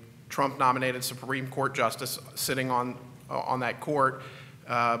a Trump-nominated Supreme Court justice sitting on that court.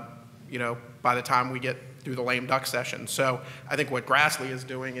 By the time we get through the lame duck session. So I think what Grassley is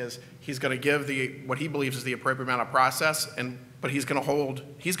doing is he's going to give what he believes is the appropriate amount of process, but he's going to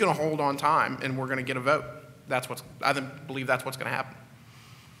hold on time, and we're going to get a vote. I believe that's what's going to happen.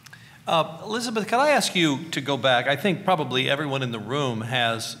 Elizabeth, can I ask you to go back? I think probably everyone in the room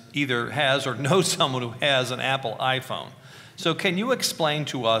either has or knows someone who has an Apple iPhone. So can you explain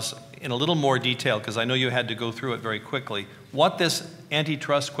to us in a little more detail, because I know you had to go through it very quickly, what this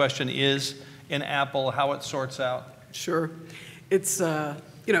antitrust question is in Apple, how it sorts out? Sure. It's, so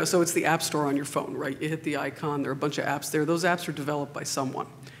it's the App Store on your phone, right? You hit the icon, there are a bunch of apps there. Those apps are developed by someone.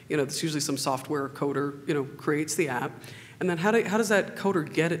 It's usually some software coder, creates the app. And then how does that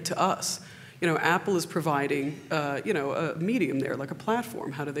coder get it to us? Apple is providing, a medium there, like a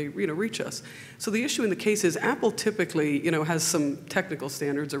platform. How do they, reach us? So the issue in the case is Apple typically, has some technical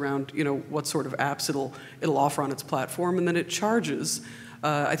standards around, what sort of apps it'll offer on its platform, and then it charges,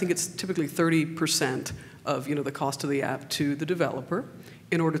 I think it's typically 30% of, the cost of the app to the developer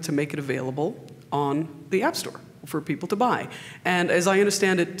in order to make it available on the App Store for people to buy. And as I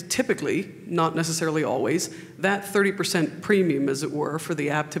understand it, typically, not necessarily always, that 30% premium, as it were, for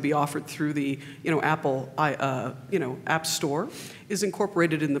the app to be offered through the Apple App Store is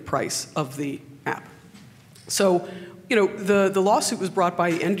incorporated in the price of the app. So, the lawsuit was brought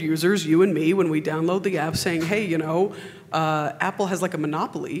by end users, you and me, when we download the app, saying, hey, Apple has like a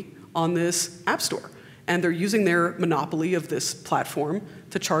monopoly on this App Store. And they're using their monopoly of this platform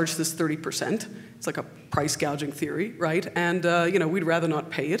to charge this 30%. It's like a price gouging theory, right? And, we'd rather not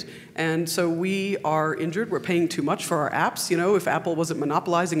pay it. And so we are injured. We're paying too much for our apps. If Apple wasn't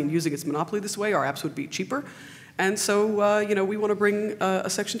monopolizing and using its monopoly this way, our apps would be cheaper. And so, we want to bring a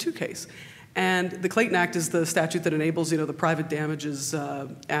Section 2 case. And the Clayton Act is the statute that enables, the private damages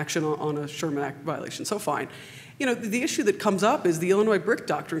action on a Sherman Act violation. So fine. The issue that comes up is the Illinois brick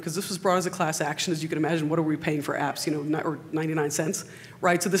doctrine, because this was brought as a class action. As you can imagine, what are we paying for apps, or 99 cents,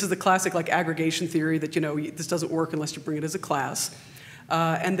 right? So this is the classic aggregation theory that, this doesn't work unless you bring it as a class.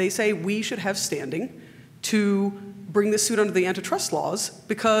 And they say we should have standing to bring this suit under the antitrust laws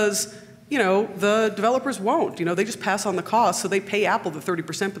because, the developers won't. They just pass on the cost, so they pay Apple the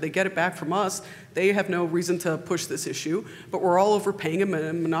 30%, but they get it back from us. They have no reason to push this issue, but we're all overpaying them,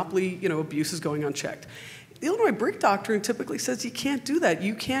 and monopoly, abuse is going unchecked. The Illinois brick doctrine typically says you can't do that.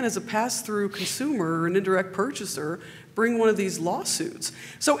 You can, as a pass-through consumer or an indirect purchaser, bring one of these lawsuits.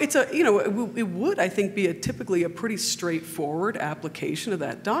 So it's it would, I think, be typically a pretty straightforward application of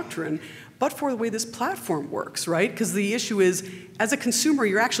that doctrine, but for the way this platform works, right? Because the issue is, as a consumer,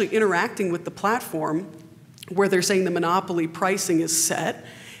 you're actually interacting with the platform where they're saying the monopoly pricing is set.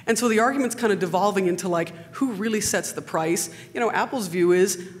 And so the argument's kind of devolving into who really sets the price? Apple's view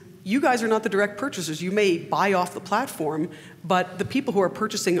is, you guys are not the direct purchasers. You may buy off the platform, but the people who are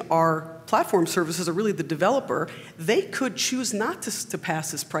purchasing are platform services are really the developer, they could choose not to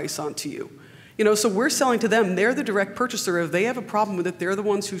pass this price on to you. You know, so we're selling to them. They're the direct purchaser. If they have a problem with it, they're the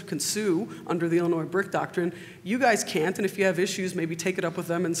ones who can sue under the Illinois BRIC doctrine. You guys can't, and if you have issues, maybe take it up with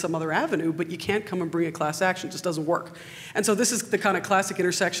them in some other avenue, but you can't come and bring a class action. It just doesn't work. And so this is the kind of classic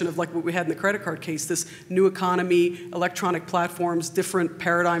intersection of like what we had in the credit card case, this new economy, electronic platforms, different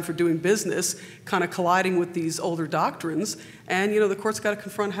paradigm for doing business, kind of colliding with these older doctrines. And, you know, the court's got to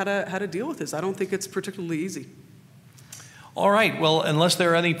confront how to deal with this. I don't think it's particularly easy. All right, well, unless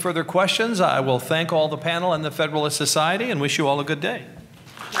there are any further questions, I will thank all the panel and the Federalist Society and wish you all a good day.